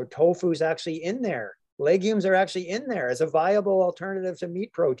substitute. So tofu is actually in there. Legumes are actually in there as a viable alternative to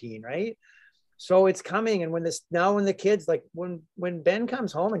meat protein, right? So it's coming. And when the kids, like when Ben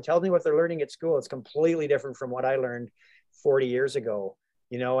comes home and tells me what they're learning at school, it's completely different from what I learned 40 years ago,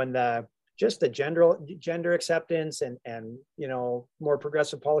 and just the gender acceptance and more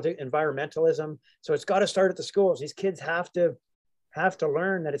progressive politics, environmentalism. So it's got to start at the schools. These kids have to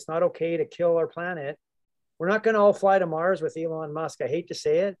learn that it's not okay to kill our planet. We're not going to all fly to Mars with Elon Musk. I hate to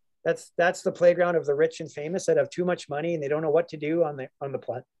say it. That's the playground of the rich and famous that have too much money and they don't know what to do on the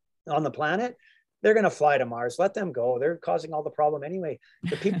planet. They're going to fly to Mars. Let them go. They're causing all the problem anyway.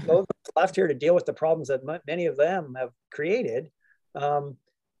 The people left here to deal with the problems that many of them have created.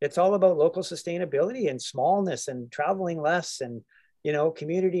 It's all about local sustainability and smallness and traveling less and,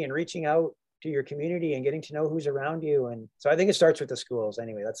 community and reaching out to your community and getting to know who's around you. And so I think it starts with the schools.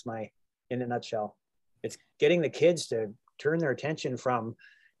 Anyway, that's in a nutshell. It's getting the kids to turn their attention from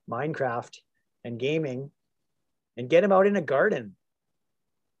Minecraft and gaming and get them out in a garden.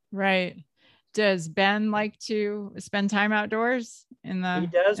 Right. Does Ben like to spend time outdoors in the, he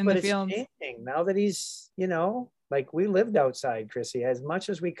does, in but the fields? It's changing now that he's, like, we lived outside, Chrissy, as much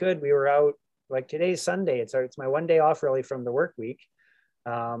as we could. We were out, like, today's Sunday. It's my one day off really from the work week.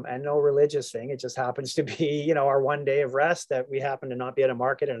 And no religious thing. It just happens to be, our one day of rest that we happen to not be at a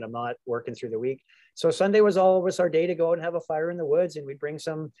market and I'm not working through the week. So Sunday was always our day to go out and have a fire in the woods. And we'd bring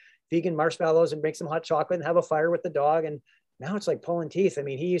some vegan marshmallows and make some hot chocolate and have a fire with the dog. And now it's like pulling teeth. I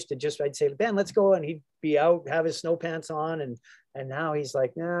mean, he used to I'd say, Ben, let's go. And he'd be out, have his snow pants on. And now he's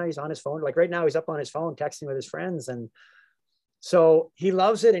like, nah, he's on his phone. Like right now he's up on his phone texting with his friends. And so he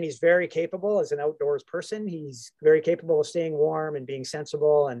loves it, and he's very capable as an outdoors person. He's very capable of staying warm and being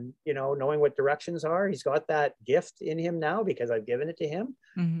sensible and, knowing what directions are. He's got that gift in him now because I've given it to him,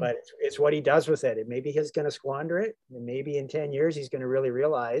 but it's what he does with it. And maybe he's going to squander it. And maybe in 10 years, he's going to really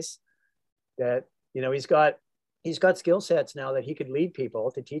realize that, he's got skill sets now that he could lead people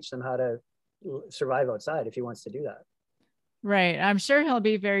to teach them how to survive outside if he wants to do that. Right. I'm sure he'll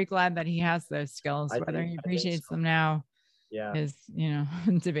be very glad that he has those skills. Whether he appreciates them now is,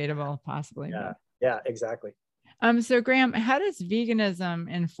 debatable, possibly. Yeah, exactly. So Graham, how does veganism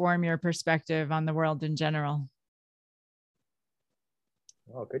inform your perspective on the world in general?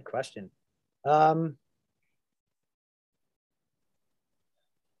 Oh, good question. I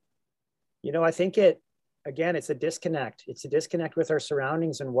think it's a disconnect. It's a disconnect with our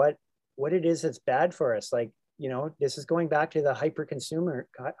surroundings and what it is that's bad for us. Like, this is going back to the hyper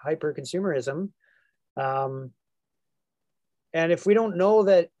consumerism. And if we don't know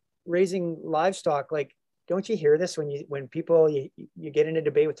that raising livestock, like, don't you hear this when people, you get in a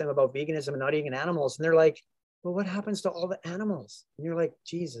debate with them about veganism and not eating animals, and they're like, well, what happens to all the animals? And you're like,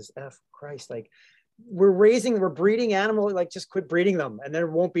 Jesus F Christ, like, we're breeding animals, like, just quit breeding them and there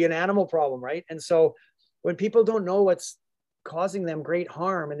won't be an animal problem, right? And so when people don't know what's causing them great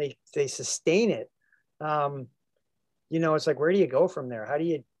harm and they sustain it. You know, it's like, where do you go from there? How do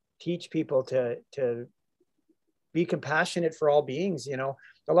you teach people to be compassionate for all beings? You know,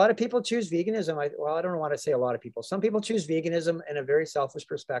 a lot of people choose veganism. I don't want to say a lot of people. Some people choose veganism in a very selfish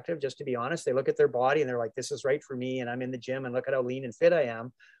perspective, just to be honest. They look at their body and they're like, this is right for me. And I'm in the gym and look at how lean and fit I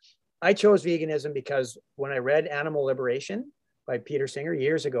am. I chose veganism because when I read Animal Liberation by Peter Singer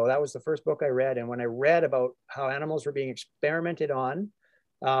years ago, that was the first book I read. And when I read about how animals were being experimented on,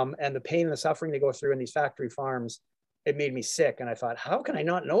 and the pain and the suffering they go through in these factory farms, it made me sick. And I thought, how can I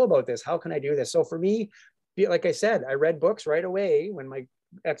not know about this? How can I do this? So for me, like I said, I read books right away when my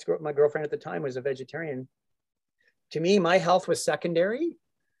girlfriend at the time was a vegetarian. To me, my health was secondary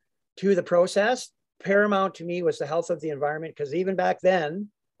to the process. Paramount to me was the health of the environment, because even back then,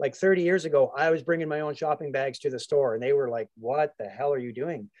 like 30 years ago, I was bringing my own shopping bags to the store and they were like, what the hell are you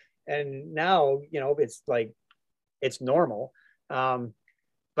doing? And now, you know, it's like, it's normal.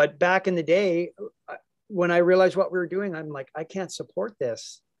 But back in the day, when I realized what we were doing, I'm like, I can't support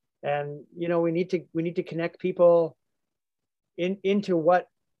this. And, you know, we need to connect people into what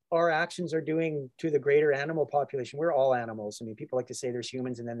our actions are doing to the greater animal population. We're all animals. I mean, people like to say there's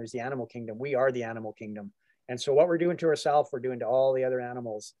humans and then there's the animal kingdom. We are the animal kingdom. And so what we're doing to ourselves, we're doing to all the other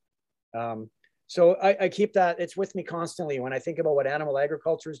animals. So I keep that, it's with me constantly when I think about what animal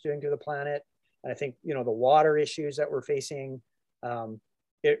agriculture is doing to the planet. And I think, you know, the water issues that we're facing,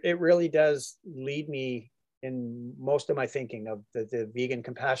 it really does lead me in most of my thinking of the vegan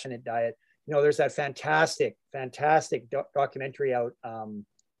compassionate diet. You know, there's that fantastic documentary out,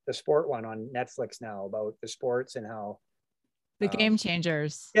 the sport one on Netflix now, about the sports and how the Game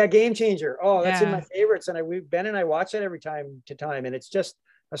Changers. Yeah, Game Changer. Oh, that's in my favorites. And Ben and I watch it every time to time. And it's just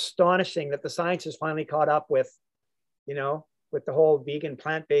astonishing that the science has finally caught up with, you know, with the whole vegan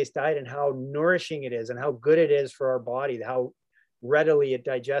plant-based diet and how nourishing it is and how good it is for our body, how readily it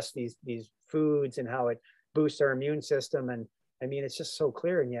digests these foods and how it boosts our immune system. And I mean, it's just so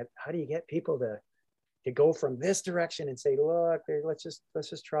clear. And yet, how do you get people to go from this direction and say, look, let's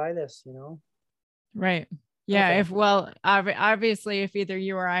just try this, you know? Right. Yeah. Okay. Obviously, if either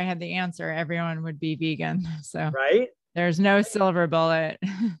you or I had the answer, everyone would be vegan. So right. There's no silver bullet.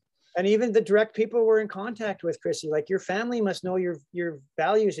 And even the direct people we're in contact with, Chrissy, like your family must know your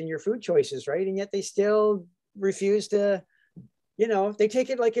values and your food choices, right? And yet they still refuse to, you know, they take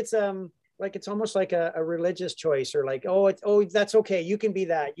it like it's almost like a religious choice, or like, oh, that's okay. You can be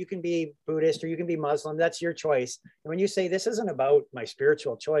that. You can be Buddhist or you can be Muslim. That's your choice. And when you say this isn't about my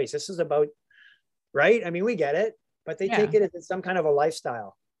spiritual choice, this is about, right? I mean, we get it, but they take it as some kind of a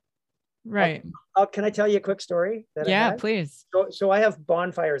lifestyle. Right. Can I tell you a quick story that I had? Please. So I have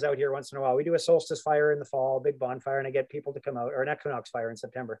bonfires out here once in a while. We do a solstice fire in the fall, big bonfire, and I get people to come out, or an equinox fire in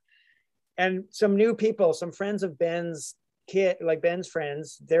September. And some new people, some friends of Ben's kid, like Ben's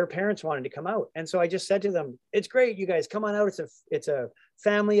friends, their parents wanted to come out. And so I just said to them, it's great, you guys come on out. It's a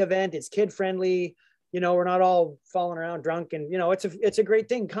family event. It's kid friendly. You know, we're not all falling around drunk, and, you know, it's a great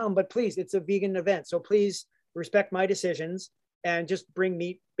thing. Come, but please, it's a vegan event. So please respect my decisions and just bring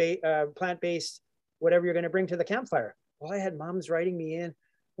meat, plant-based, whatever you're going to bring to the campfire. Well, I had moms writing me in,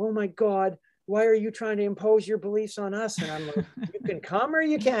 oh my God, why are you trying to impose your beliefs on us? And I'm like, you can come or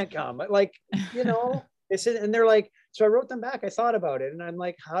you can't come. But like, you know, and they're like, so I wrote them back. I thought about it and I'm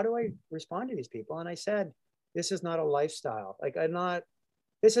like, how do I respond to these people? And I said, this is not a lifestyle. Like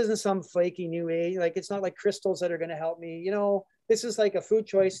this isn't some flaky new age. Like, it's not like crystals that are going to help me. You know, this is like a food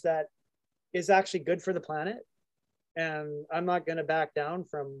choice that is actually good for the planet. And I'm not going to back down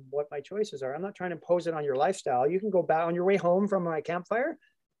from what my choices are. I'm not trying to impose it on your lifestyle. You can go back on your way home from my campfire,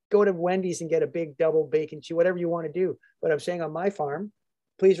 go to Wendy's and get a big double bacon cheese, whatever you want to do. But I'm saying on my farm,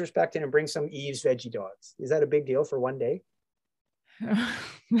 please respect it and bring some Eve's veggie dogs. Is that a big deal for one day?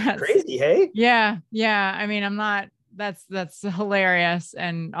 That's crazy, hey? Yeah. I mean, that's hilarious.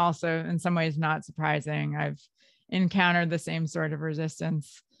 And also in some ways not surprising. I've encountered the same sort of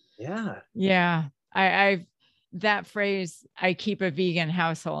resistance. Yeah. I've that phrase, I keep a vegan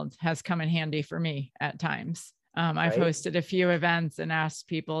household, has come in handy for me at times. I've hosted a few events and asked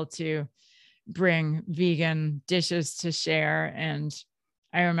people to bring vegan dishes to share. And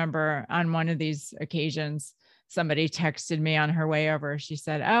I remember on one of these occasions, somebody texted me on her way over. She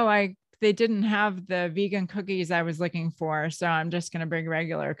said, oh, they didn't have the vegan cookies I was looking for, so I'm just going to bring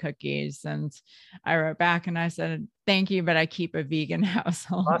regular cookies. And I wrote back and I said, thank you, but I keep a vegan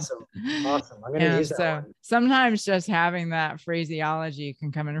household. Awesome. I'm going to use that one. Sometimes just having that phraseology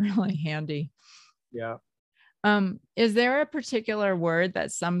can come in really handy. Yeah. Is there a particular word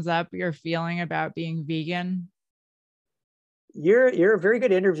that sums up your feeling about being vegan? You're a very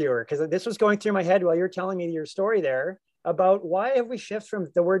good interviewer, because this was going through my head while you're telling me your story there. about why have we shifted from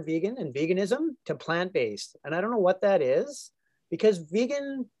the word vegan and veganism to plant-based? And I don't know what that is, because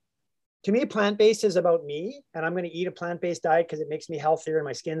vegan, to me, plant-based is about me, and I'm going to eat a plant-based diet because it makes me healthier and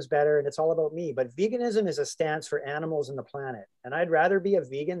my skin's better, and it's all about me. But veganism is a stance for animals and the planet. And I'd rather be a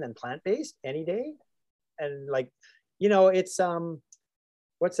vegan than plant-based any day. And like, you know, it's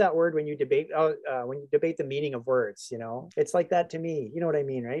what's that word when you debate when you debate the meaning of words, you know? It's like that to me. You know what I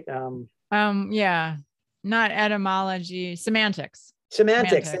mean, right? Yeah. Not etymology, semantics.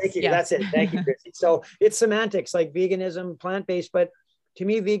 Semantics. Thank you. Yes. That's it. Thank you, Chrissy. So it's semantics, like veganism, plant-based, but to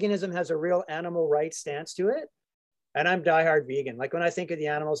me, veganism has a real animal rights stance to it. And I'm diehard vegan. Like when I think of the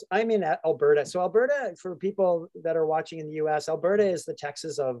animals, I'm in Alberta. So Alberta, for people that are watching in the US, Alberta is the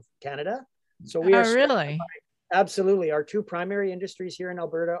Texas of Canada. So we are really? Absolutely. Our two primary industries here in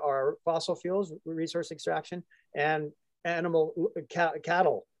Alberta are fossil fuels, resource extraction, and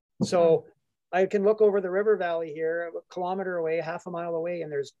cattle. So I can look over the river valley here, a kilometer away, half a mile away,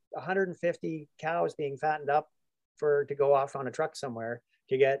 and there's 150 cows being fattened up to go off on a truck somewhere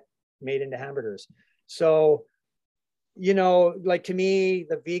to get made into hamburgers. So, you know, like to me,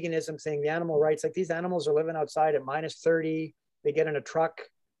 the veganism thing, the animal rights, like these animals are living outside at -30. They get in a truck,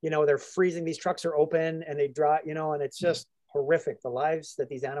 you know, they're freezing. These trucks are open and they dry, you know, and it's just horrific. The lives that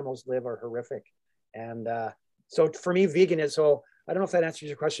these animals live are horrific. And so for me, vegan is, so I don't know if that answers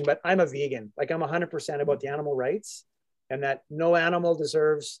your question, but I'm a vegan. Like I'm 100% about the animal rights, and that no animal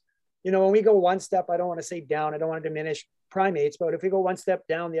deserves, you know, when we go one step, I don't want to say down, I don't want to diminish primates, but if we go one step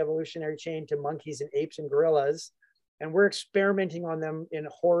down the evolutionary chain to monkeys and apes and gorillas, and we're experimenting on them in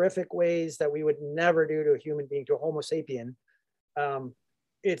horrific ways that we would never do to a human being, to a Homo sapien,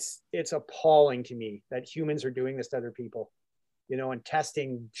 it's appalling to me that humans are doing this to other people, you know, and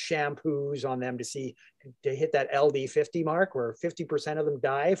testing shampoos on them to hit that LD50 mark where 50% of them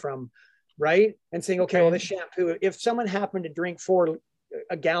die from, right? And saying, okay, well, this shampoo, if someone happened to drink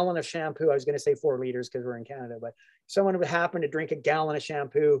a gallon of shampoo, I was going to say 4 liters because we're in Canada, but if someone would happen to drink a gallon of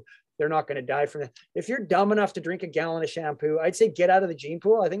shampoo, they're not going to die from it. If you're dumb enough to drink a gallon of shampoo, I'd say get out of the gene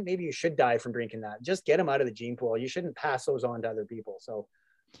pool. I think maybe you should die from drinking that. Just get them out of the gene pool. You shouldn't pass those on to other people. So,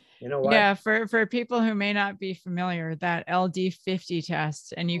 you know what? Yeah, for people who may not be familiar, that LD50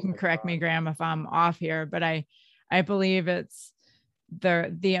 test, and you can correct me, Graham, if I'm off here, but I believe it's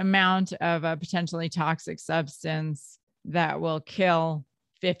the amount of a potentially toxic substance that will kill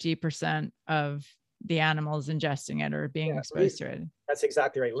 50% of the animals ingesting it or being exposed to it. That's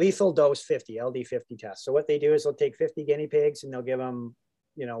exactly right. Lethal dose 50, LD50 test. So what they do is they'll take 50 guinea pigs and they'll give them,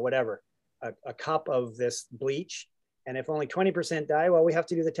 you know, whatever, a cup of this bleach. And if only 20% die, well, we have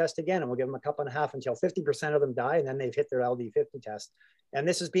to do the test again, and we'll give them a cup and a half until 50% of them die, and then they've hit their LD50 test. And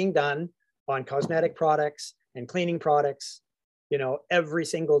this is being done on cosmetic products and cleaning products, you know, every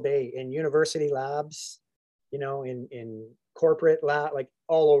single day in university labs, you know, in corporate lab, like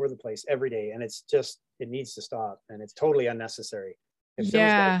all over the place every day. And it's just, it needs to stop, and it's totally unnecessary. Like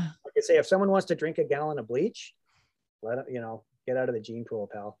I say, if someone wants to drink a gallon of bleach, let it, you know, get out of the gene pool,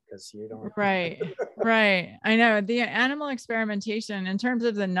 pal, because you don't. Right. I know the animal experimentation, in terms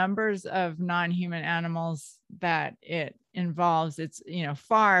of the numbers of non-human animals that it involves, it's, you know,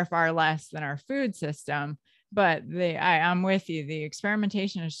 far less than our food system. But I'm with you. The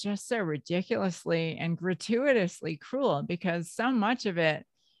experimentation is just so ridiculously and gratuitously cruel, because so much of it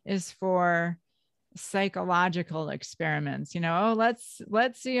is for psychological experiments. You know, let's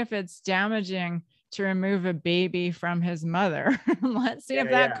see if it's damaging to remove a baby from his mother. Let's see if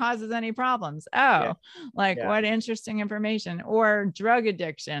that causes any problems. What interesting information. Or drug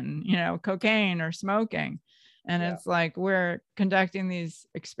addiction, you know, cocaine or smoking. And it's like, we're conducting these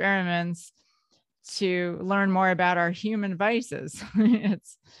experiments to learn more about our human vices. I've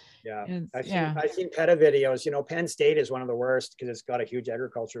seen PETA videos. You know, Penn State is one of the worst because it's got a huge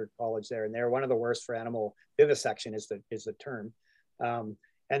agriculture college there, and they're one of the worst for animal vivisection is the term.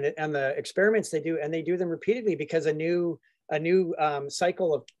 And the experiments they do, and they do them repeatedly because a new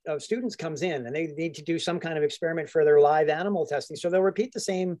cycle of students comes in, and they need to do some kind of experiment for their live animal testing. So they'll repeat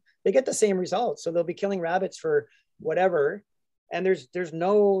they get the same results. So they'll be killing rabbits for whatever, and there's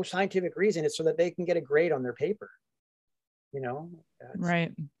no scientific reason. It's so that they can get a grade on their paper. You know,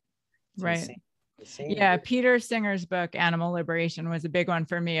 right. Insane. Yeah, Peter Singer's book Animal Liberation was a big one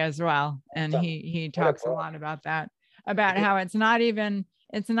for me as well, and he talks a lot about that, about how it's not even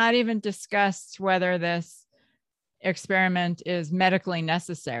discussed whether this experiment is medically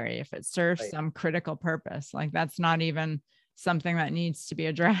necessary, if it serves some critical purpose. Like, that's not even something that needs to be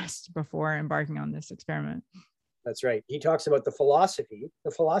addressed before embarking on this experiment. That's right. He talks about the philosophy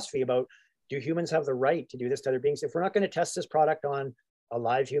about, do humans have the right to do this to other beings? If we're not going to test this product on a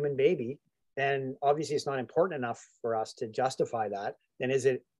live human baby, then obviously it's not important enough for us to justify that. Then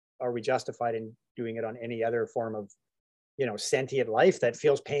are we justified in doing it on any other form of, sentient life that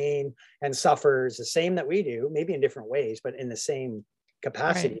feels pain and suffers the same that we do, maybe in different ways, but in the same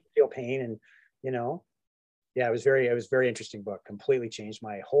capacity, Right. feel pain and, yeah, it was very interesting book. Completely changed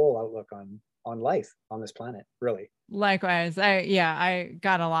my whole outlook on life on this planet, really. Likewise. I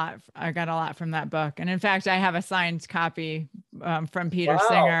got a lot from that book. And in fact, I have a signed copy from Peter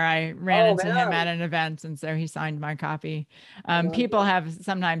Singer. Wow. I ran Oh into him at man. an event, and so he signed my copy. Right on. People have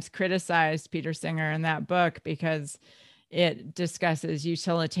sometimes criticized Peter Singer in that book because it discusses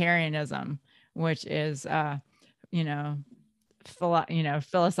utilitarianism, which is, you know,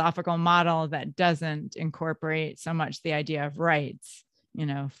 philosophical model that doesn't incorporate so much the idea of rights,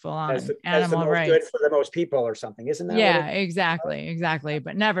 full As on the animal most good rights. for the most people or something. Isn't that what Yeah, it? exactly.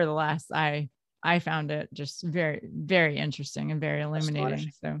 But nevertheless, I found it just very, very interesting and very illuminating.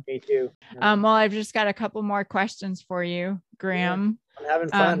 Astonishing. So, Me too. well, I've just got a couple more questions for you, Yeah, Graham. I'm having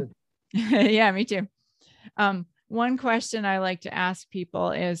Um, fun. yeah, me too. One question I like to ask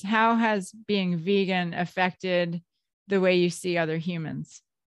people is, how has being vegan affected the way you see other humans?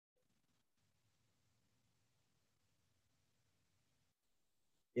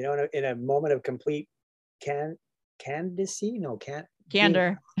 In a moment of complete candidacy, no, can't being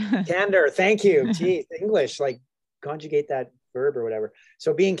Candor. candor. Thank you. Geez, English, like conjugate that verb or whatever.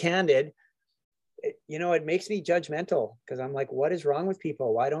 So being candid, it makes me judgmental because I'm like, what is wrong with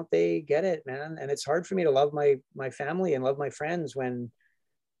people? Why don't they get it, man? And it's hard for me to love my family and love my friends when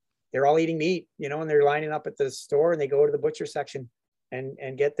they're all eating meat, and they're lining up at the store and they go to the butcher section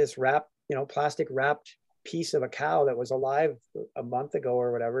and get this plastic wrapped piece of a cow that was alive a month ago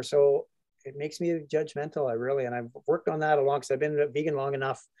or whatever. So it makes me judgmental. And I've worked on that along because I've been vegan long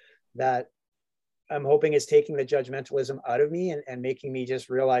enough that I'm hoping it's taking the judgmentalism out of me and making me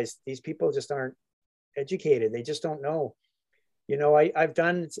just realize these people just aren't educated. They just don't know. I've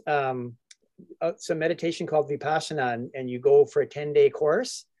done some meditation called Vipassana, and you go for a 10-day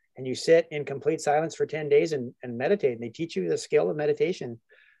course and you sit in complete silence for 10 days and meditate. And they teach you the skill of meditation.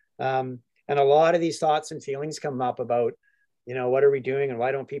 And a lot of these thoughts and feelings come up about, what are we doing and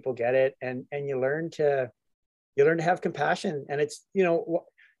why don't people get it? And you learn to have compassion. And it's,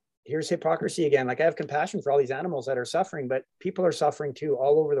 here's hypocrisy again. Like, I have compassion for all these animals that are suffering, but people are suffering too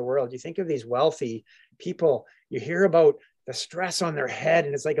all over the world. You think of these wealthy people, you hear about the stress on their head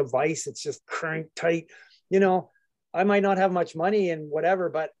and it's like a vice. It's just cranked tight. I might not have much money and whatever,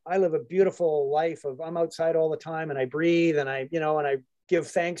 but I live a beautiful life I'm outside all the time and I breathe and I give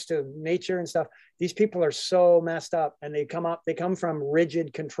thanks to nature and stuff. These people are so messed up, and they come from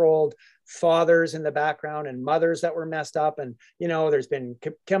rigid, controlled fathers in the background and mothers that were messed up. And, there's been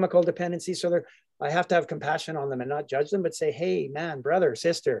chemical dependency. So I have to have compassion on them and not judge them, but say, hey, man, brother,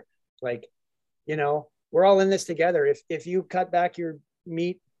 sister, like, we're all in this together. If you cut back your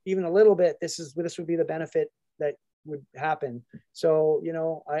meat even a little bit, this would be the benefit that would happen. So,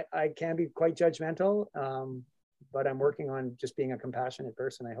 I can be quite judgmental, but I'm working on just being a compassionate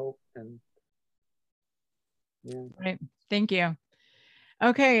person, I hope. And yeah. Right. Thank you.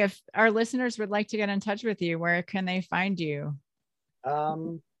 Okay. If our listeners would like to get in touch with you, where can they find you?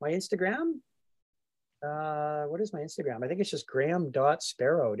 My Instagram. What is my Instagram? I think it's just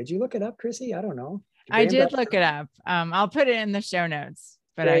Graham.Sparrow. Did you look it up, Chrissy? I don't know. I did look it up. I'll put it in the show notes,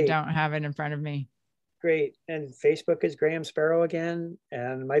 but I Great. don't have it in front of me. Great. And Facebook is Graham Sparrow again.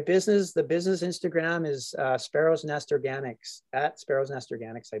 And the business Instagram is Sparrow's Nest Organics, at Sparrow's Nest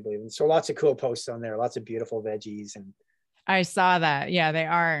Organics, I believe. And so lots of cool posts on there, lots of beautiful veggies. And I saw that. Yeah, they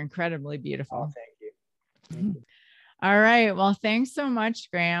are incredibly beautiful. thank you. Thank you. All right. Well, thanks so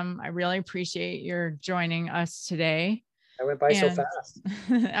much, Graham. I really appreciate your joining us today. I went by so fast.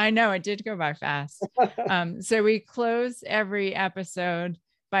 I know it did go by fast. So we close every episode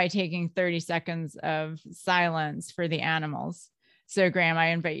by taking 30 seconds of silence for the animals. So, Graham, I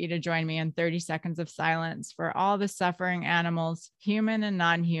invite you to join me in 30 seconds of silence for all the suffering animals, human and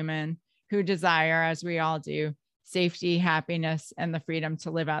non-human, who desire, as we all do, safety, happiness, and the freedom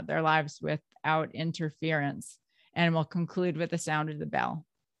to live out their lives without interference. And we'll conclude with the sound of the bell.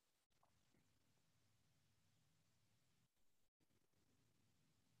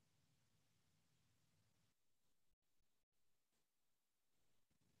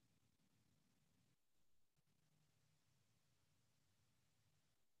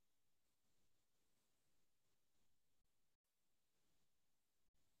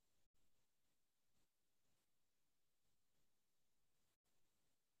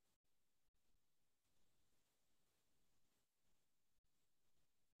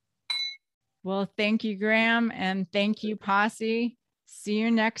 Well, thank you, Graham. And thank you, Posse. See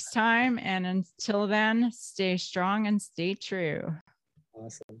you next time. And until then, stay strong and stay true.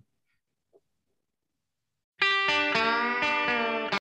 Awesome.